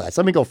yours for last.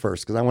 Let me go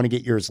first because I want to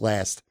get yours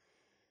last.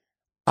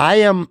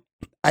 I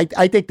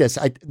think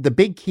the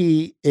big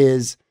key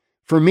is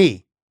for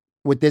me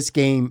with this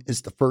game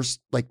is the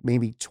first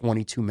maybe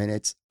 22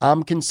 minutes.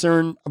 I'm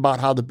concerned about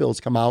how the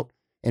Bills come out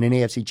in an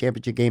AFC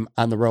Championship game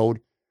on the road.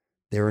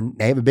 They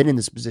haven't been in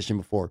this position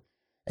before.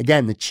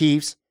 Again, the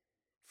Chiefs,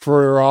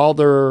 for all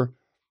their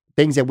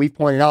things that we've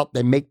pointed out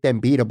that make them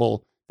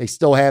beatable, they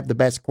still have the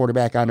best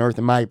quarterback on earth,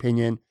 in my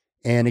opinion.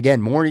 And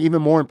again,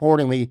 even more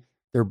importantly,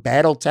 they're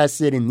battle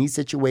tested in these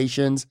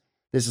situations.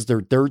 This is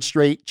their third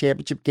straight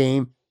championship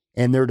game,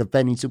 and they're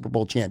defending Super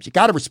Bowl champs. You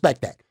got to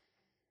respect that.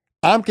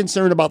 I'm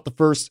concerned about the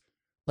first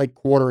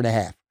quarter and a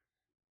half.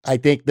 I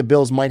think the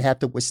Bills might have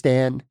to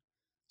withstand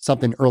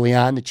something early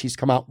on. The Chiefs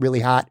come out really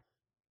hot.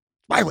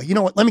 By the way, you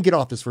know what? Let me get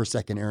off this for a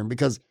second, Aaron,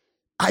 because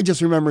I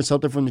just remember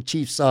something from the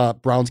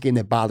Chiefs-Browns game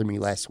that bothered me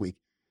last week.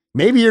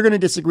 Maybe you're going to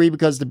disagree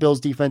because the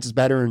Bills' defense is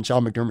better and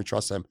Sean McDermott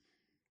trusts them.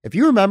 If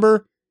you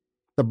remember,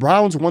 the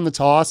Browns won the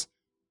toss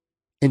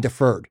and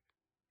deferred.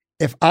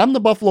 If I'm the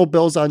Buffalo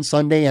Bills on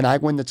Sunday and I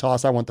win the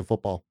toss, I want the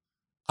football.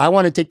 I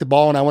want to take the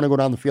ball and I want to go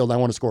down the field. I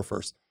want to score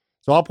first.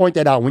 So I'll point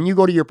that out. When you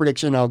go to your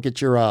prediction, I'll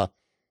get your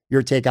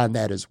take on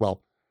that as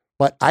well.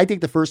 But I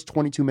think the first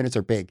 22 minutes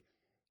are big.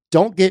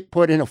 Don't get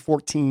put in a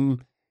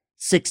 14,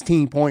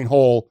 16-point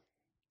hole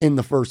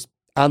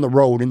on the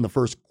road in the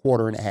first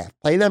quarter and a half.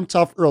 Play them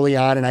tough early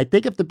on. And I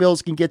think if the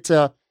Bills can get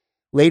to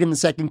late in the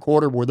second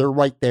quarter where they're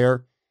right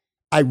there,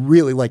 I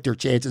really like their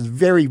chances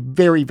very,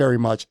 very, very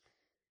much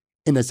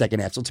in the second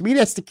half. So to me,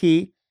 that's the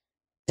key.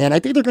 And I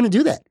think they're going to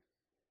do that.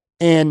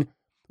 And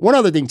one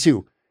other thing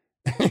too,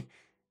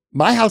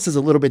 my house is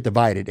a little bit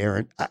divided,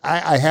 Aaron.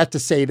 I have to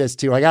say this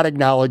too. I got to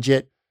acknowledge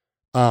it.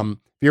 If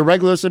you're a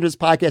regular listener to this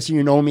podcast and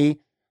you know me,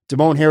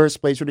 Damone Harris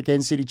plays for the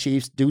Kansas City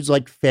Chiefs. Dude's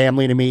like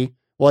family to me.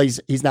 Well,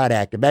 he's not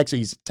active. Actually,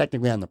 he's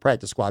technically on the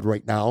practice squad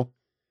right now.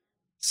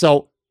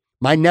 So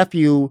my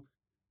nephew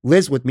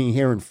lives with me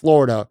here in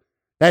Florida.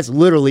 That's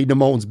literally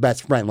Damone's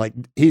best friend. Like,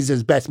 he's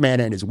his best man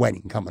at his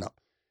wedding coming up.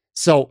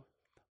 So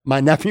my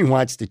nephew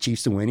wants the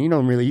Chiefs to win.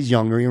 He's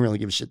younger. He don't really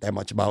give a shit that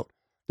much about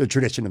the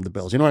tradition of the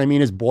Bills. You know what I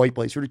mean? His boy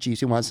plays for the Chiefs.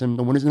 He wants him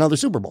to win another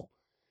Super Bowl.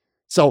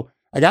 So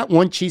I got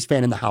one Chiefs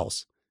fan in the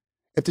house.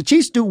 If the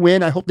Chiefs do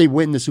win, I hope they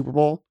win the Super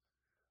Bowl.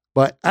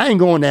 But I ain't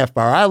going that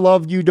far. I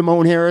love you,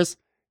 Damone Harris.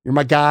 You're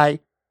my guy.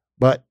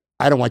 But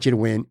I don't want you to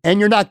win. And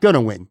you're not going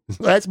to win.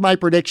 That's my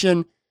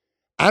prediction.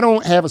 I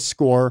don't have a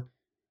score.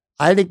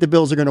 I think the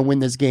Bills are going to win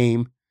this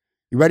game.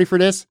 You ready for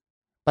this?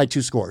 By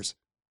 2 scores.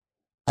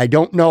 I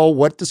don't know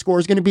what the score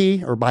is going to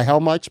be or by how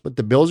much, but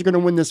the Bills are going to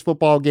win this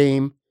football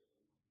game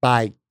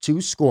by 2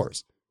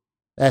 scores.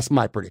 That's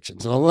my prediction.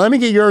 So let me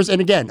get yours.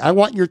 And again, I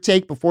want your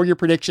take before your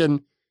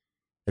prediction.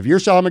 If you're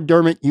Sean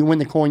McDermott, you win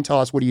the coin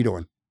toss. What are you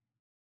doing?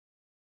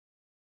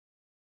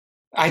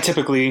 I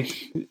typically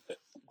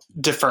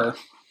defer.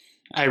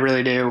 I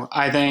really do.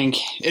 I think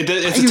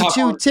it's a tough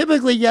one.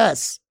 Typically,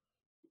 yes.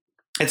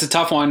 It's a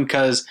tough one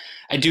because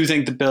I do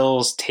think the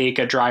Bills take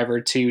a drive or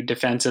two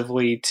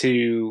defensively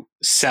to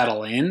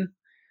settle in.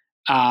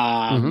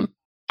 But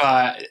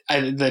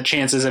the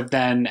chances of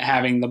then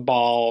having the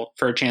ball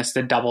for a chance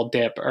to double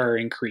dip are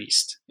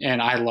increased.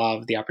 And I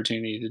love the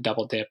opportunity to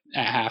double dip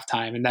at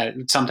halftime. And that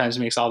sometimes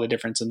makes all the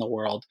difference in the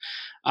world.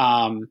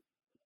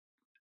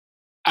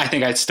 I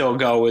think I'd still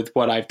go with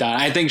what I've done.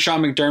 I think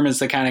Sean McDermott's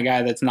the kind of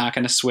guy that's not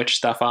going to switch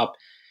stuff up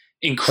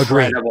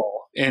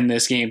incredible in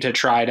this game to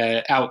try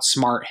to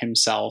outsmart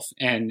himself.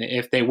 And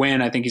if they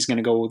win, I think he's going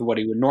to go with what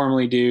he would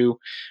normally do.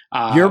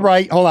 You're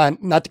right. Hold on.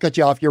 Not to cut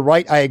you off. You're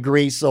right. I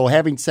agree. So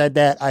having said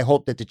that, I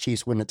hope that the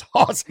Chiefs win the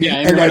toss. Yeah,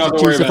 and that's the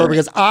Chiefs defer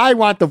because I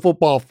want the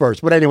football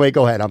first. But anyway,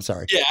 go ahead. I'm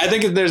sorry. Yeah, I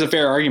think there's a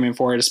fair argument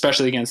for it,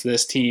 especially against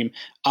this team.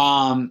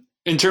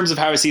 In terms of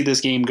how I see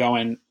this game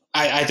going,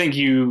 I think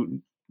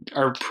you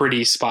are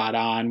pretty spot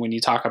on when you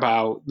talk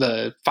about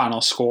the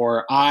final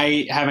score.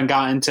 I haven't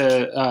gotten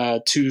to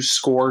a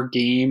 2-score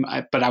game,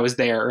 but I was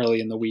there early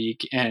in the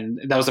week,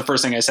 and that was the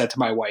first thing I said to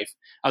my wife.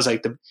 I was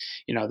like, the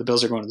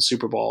Bills are going to the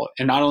Super Bowl,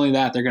 and not only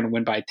that, they're going to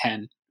win by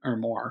 10 or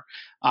more,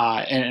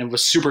 and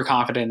was super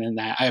confident in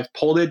that. I've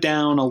pulled it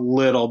down a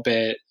little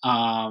bit,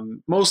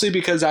 mostly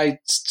because I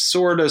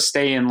sort of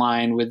stay in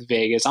line with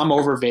Vegas. I'm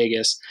over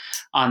Vegas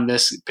on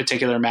this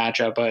particular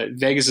matchup, but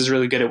Vegas is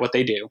really good at what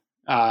they do.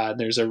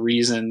 There's a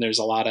reason there's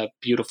a lot of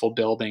beautiful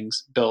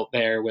buildings built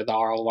there with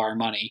all of our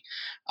money.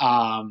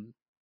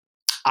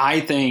 I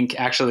think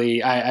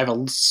actually I have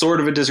a sort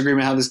of a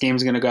disagreement how this game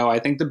is going to go. I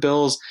think the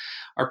Bills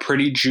are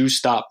pretty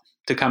juiced up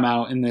to come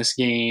out in this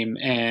game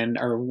and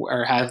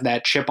or have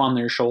that chip on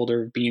their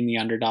shoulder of being the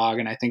underdog.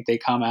 And I think they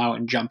come out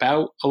and jump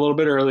out a little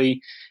bit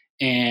early.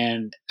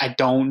 And I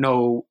don't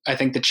know. I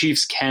think the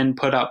Chiefs can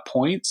put up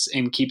points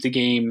and keep the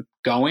game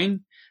going.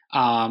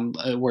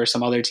 Where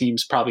some other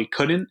teams probably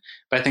couldn't,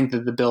 but I think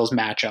that the Bills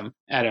match them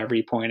at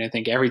every point. I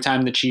think every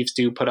time the Chiefs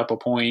do put up a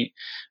point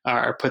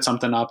or put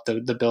something up,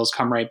 the Bills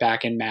come right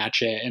back and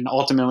match it. And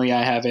ultimately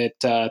I have it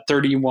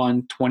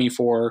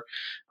 31-24,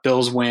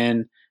 Bills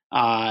win,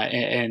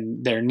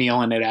 and they're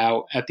kneeling it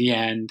out at the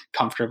end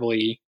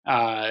comfortably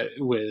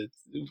with,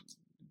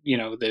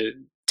 the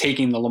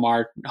taking the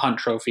Lamar Hunt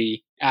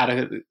trophy out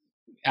of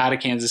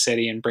Kansas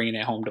City and bringing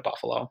it home to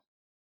Buffalo.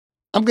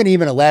 I'm going to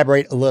even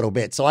elaborate a little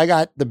bit. So I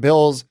got the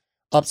Bills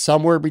up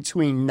somewhere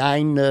between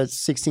 9 to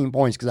 16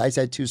 points because I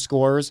said 2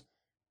 scores.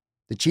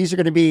 The Chiefs are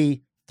going to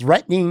be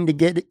threatening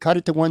to cut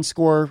it to 1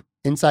 score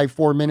inside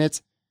 4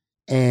 minutes.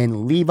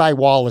 And Levi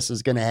Wallace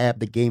is going to have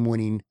the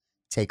game-winning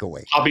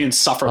takeaway. I'll be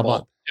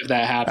insufferable if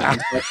that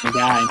happens.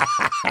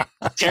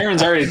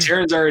 Taryn's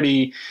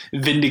already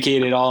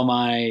vindicated all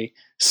my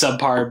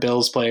subpar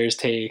Bills players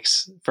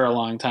takes for a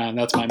long time.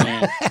 That's my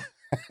man.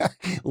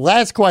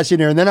 Last question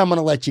here, and then I'm going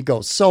to let you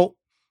go. So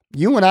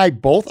you and I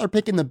both are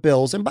picking the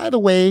Bills. And by the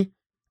way,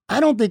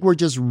 I don't think we're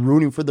just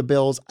rooting for the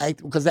Bills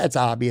because that's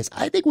obvious.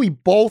 I think we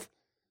both,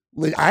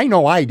 I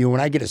know I do,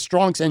 and I get a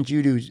strong sense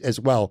you do as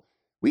well.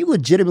 We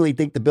legitimately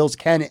think the Bills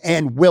can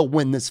and will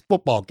win this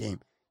football game.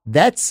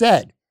 That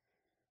said,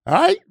 all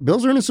right,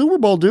 Bills are in the Super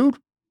Bowl, dude.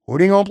 Who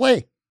are you going to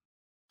play?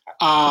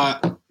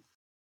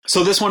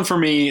 So this one for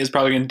me is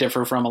probably going to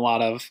differ from a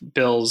lot of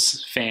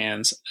Bills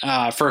fans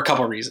for a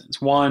couple of reasons.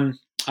 One,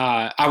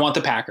 I want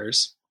the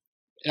Packers.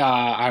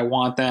 I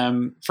want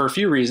them for a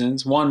few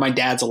reasons. One, my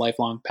dad's a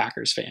lifelong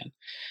Packers fan.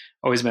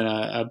 Always been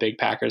a big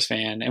Packers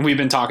fan. And we've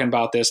been talking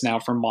about this now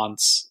for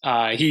months.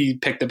 He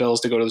picked the Bills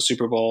to go to the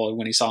Super Bowl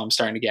when he saw them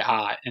starting to get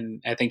hot.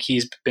 And I think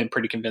he's been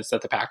pretty convinced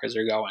that the Packers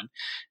are going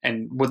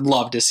and would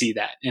love to see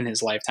that in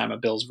his lifetime, a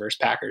Bills versus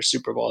Packers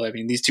Super Bowl. I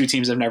mean, these two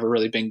teams have never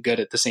really been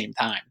good at the same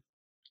time,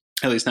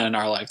 at least not in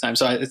our lifetime.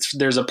 So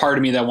there's a part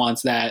of me that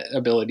wants that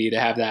ability to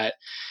have that,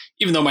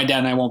 even though my dad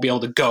and I won't be able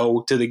to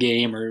go to the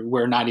game, or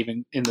we're not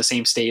even in the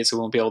same state, so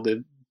we won't be able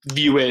to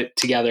view it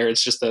together.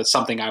 It's just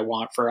something I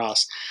want for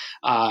us.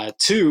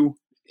 Two,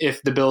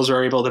 if the Bills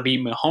are able to beat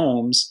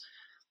Mahomes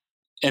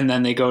and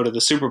then they go to the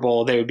Super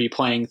Bowl, they would be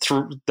playing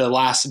through the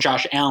last.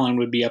 Josh Allen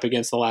would be up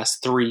against the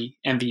last 3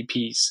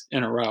 MVPs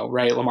in a row,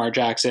 right? Lamar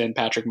Jackson,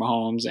 Patrick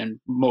Mahomes, and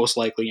most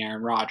likely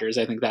Aaron Rodgers.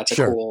 I think that's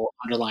a cool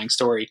underlying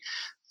story.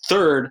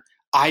 Third,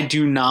 I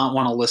do not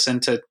want to listen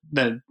to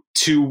the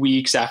 2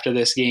 weeks after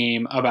this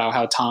game about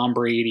how Tom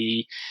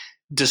Brady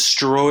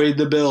destroyed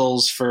the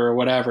Bills for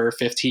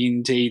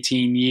 15 to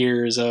 18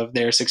 years of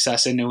their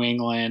success in New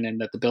England,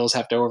 and that the Bills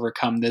have to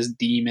overcome this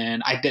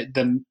demon.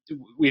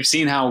 We've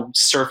seen how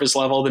surface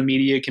level the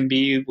media can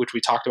be, which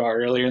we talked about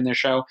earlier in the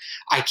show.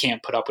 I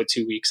can't put up with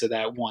 2 weeks of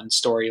that one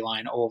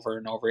storyline over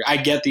and over. I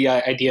get the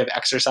idea of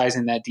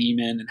exercising that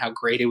demon and how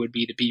great it would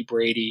be to beat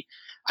Brady.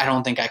 I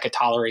don't think I could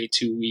tolerate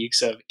 2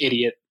 weeks of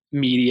idiot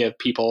media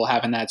people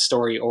having that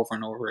story over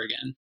and over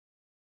again.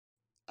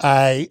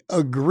 I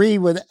agree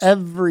with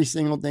every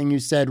single thing you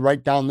said,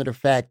 right down to the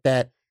fact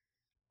that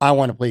I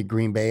want to play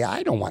Green Bay.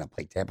 I don't want to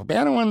play Tampa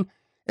Bay.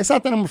 It's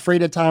not that I'm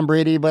afraid of Tom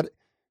Brady, but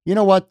you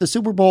know what? The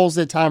Super Bowls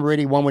that Tom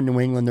Brady won with New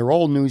England, they're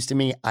old news to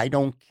me. I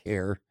don't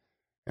care.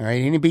 All right.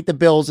 He didn't beat the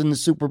Bills in the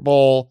Super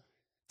Bowl.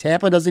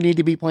 Tampa doesn't need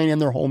to be playing in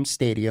their home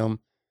stadium.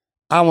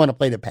 I want to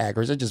play the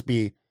Packers. It'd just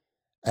be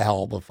a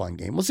hell of a fun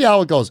game. We'll see how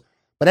it goes.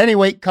 But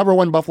anyway, Cover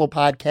One Buffalo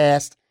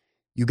podcast.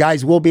 You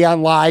guys will be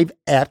on live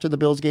after the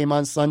Bills game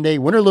on Sunday,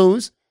 win or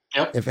lose.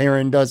 Yep. If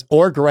Aaron does,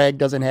 or Greg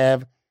doesn't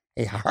have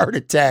a heart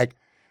attack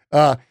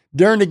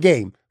during the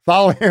game.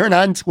 Follow Aaron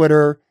on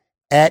Twitter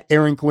at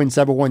Aaron Quinn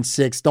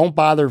 716. Don't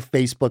bother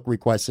Facebook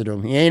requesting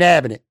him. He ain't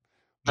having it.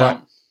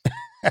 But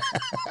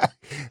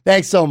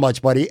thanks so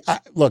much, buddy.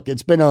 Look,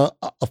 it's been a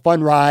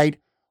fun ride.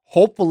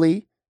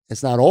 Hopefully,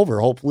 it's not over.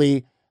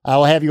 Hopefully,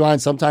 I'll have you on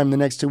sometime in the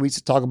next 2 weeks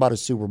to talk about a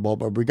Super Bowl.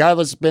 But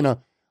regardless, it's been a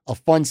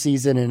fun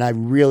season, and I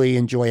really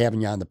enjoy having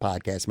you on the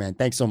podcast, man.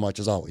 Thanks so much,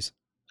 as always.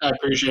 I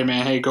appreciate it,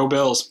 man. Hey, go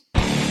Bills.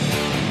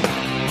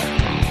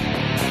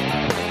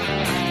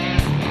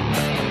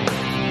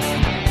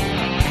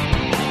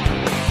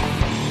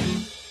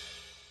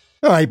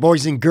 All right,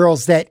 boys and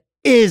girls, that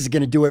is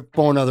going to do it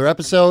for another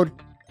episode.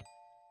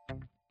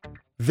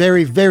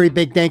 Very, very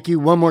big thank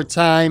you one more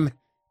time.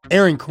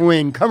 Aaron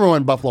Quinn, Cover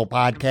One Buffalo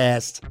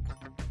podcast.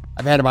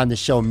 I've had him on the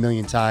show a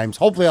million times.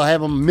 Hopefully I'll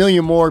have him a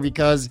million more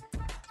because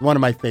he's one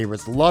of my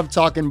favorites. Love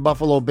talking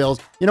Buffalo Bills.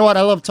 You know what?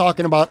 I love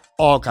talking about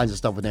all kinds of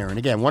stuff with Aaron.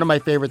 Again, one of my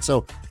favorites.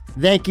 So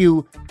thank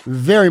you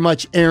very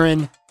much,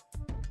 Aaron.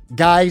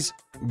 Guys,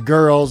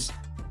 girls,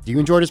 do you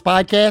enjoy this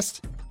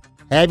podcast?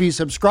 Have you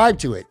subscribed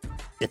to it?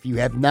 If you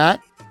have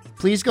not,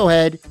 please go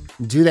ahead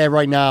and do that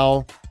right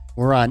now.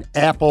 We're on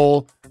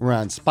Apple. We're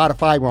on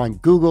Spotify. We're on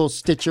Google,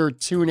 Stitcher,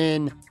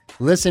 TuneIn,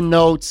 Listen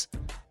Notes.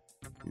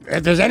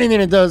 If there's anything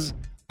that does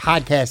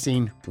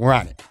podcasting, we're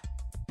on it.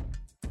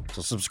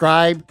 So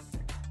subscribe,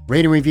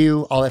 rate and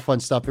review, all that fun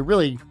stuff. It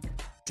really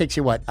takes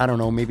you,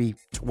 maybe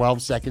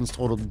 12 seconds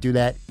total to do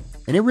that.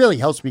 And it really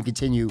helps me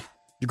continue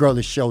to grow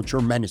the show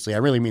tremendously. I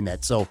really mean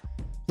that. So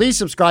please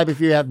subscribe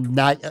if you have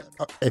not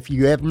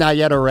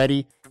yet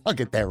already. I'll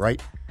get that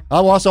right.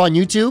 I'm also on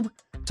YouTube,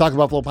 Talk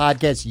About Buffalo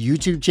Podcast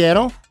YouTube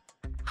channel.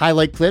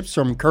 Highlight clips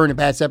from current and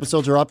past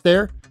episodes are up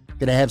there.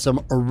 Going to have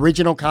some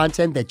original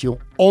content that you'll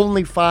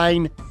only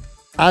find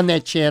on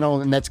that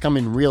channel, and that's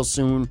coming real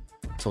soon.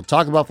 So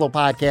Talk About Buffalo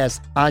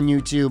Podcast on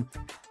YouTube.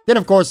 Then,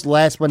 of course,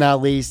 last but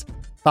not least,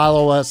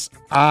 follow us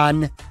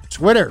on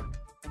Twitter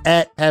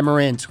at Pat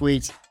Moran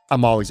Tweets.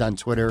 I'm always on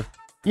Twitter.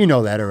 You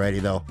know that already,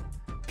 though.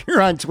 If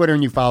you're on Twitter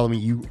and you follow me,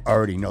 you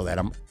already know that.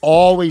 I'm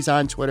always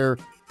on Twitter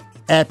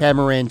at Pat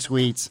Moran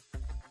Tweets.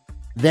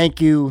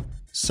 Thank you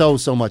so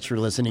much for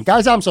listening.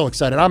 Guys, I'm so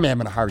excited. I'm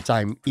having a hard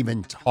time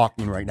even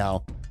talking right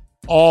now.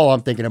 All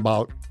I'm thinking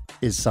about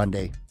is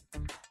Sunday.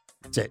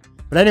 That's it.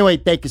 But anyway,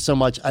 thank you so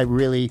much. I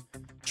really,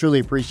 truly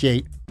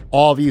appreciate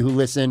all of you who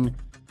listen.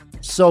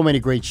 So many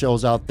great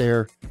shows out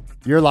there.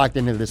 You're locked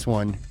into this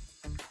one.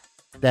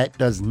 That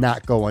does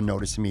not go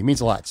unnoticed to me. It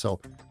means a lot. So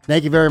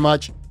thank you very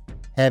much.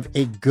 Have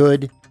a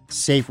good,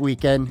 safe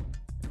weekend.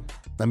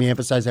 Let me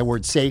emphasize that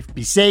word safe.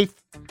 Be safe.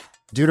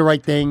 Do the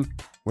right thing.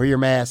 Wear your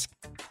mask.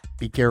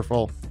 Be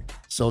careful.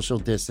 Social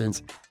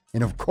distance.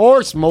 And of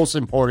course, most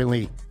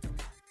importantly,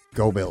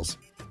 go Bills.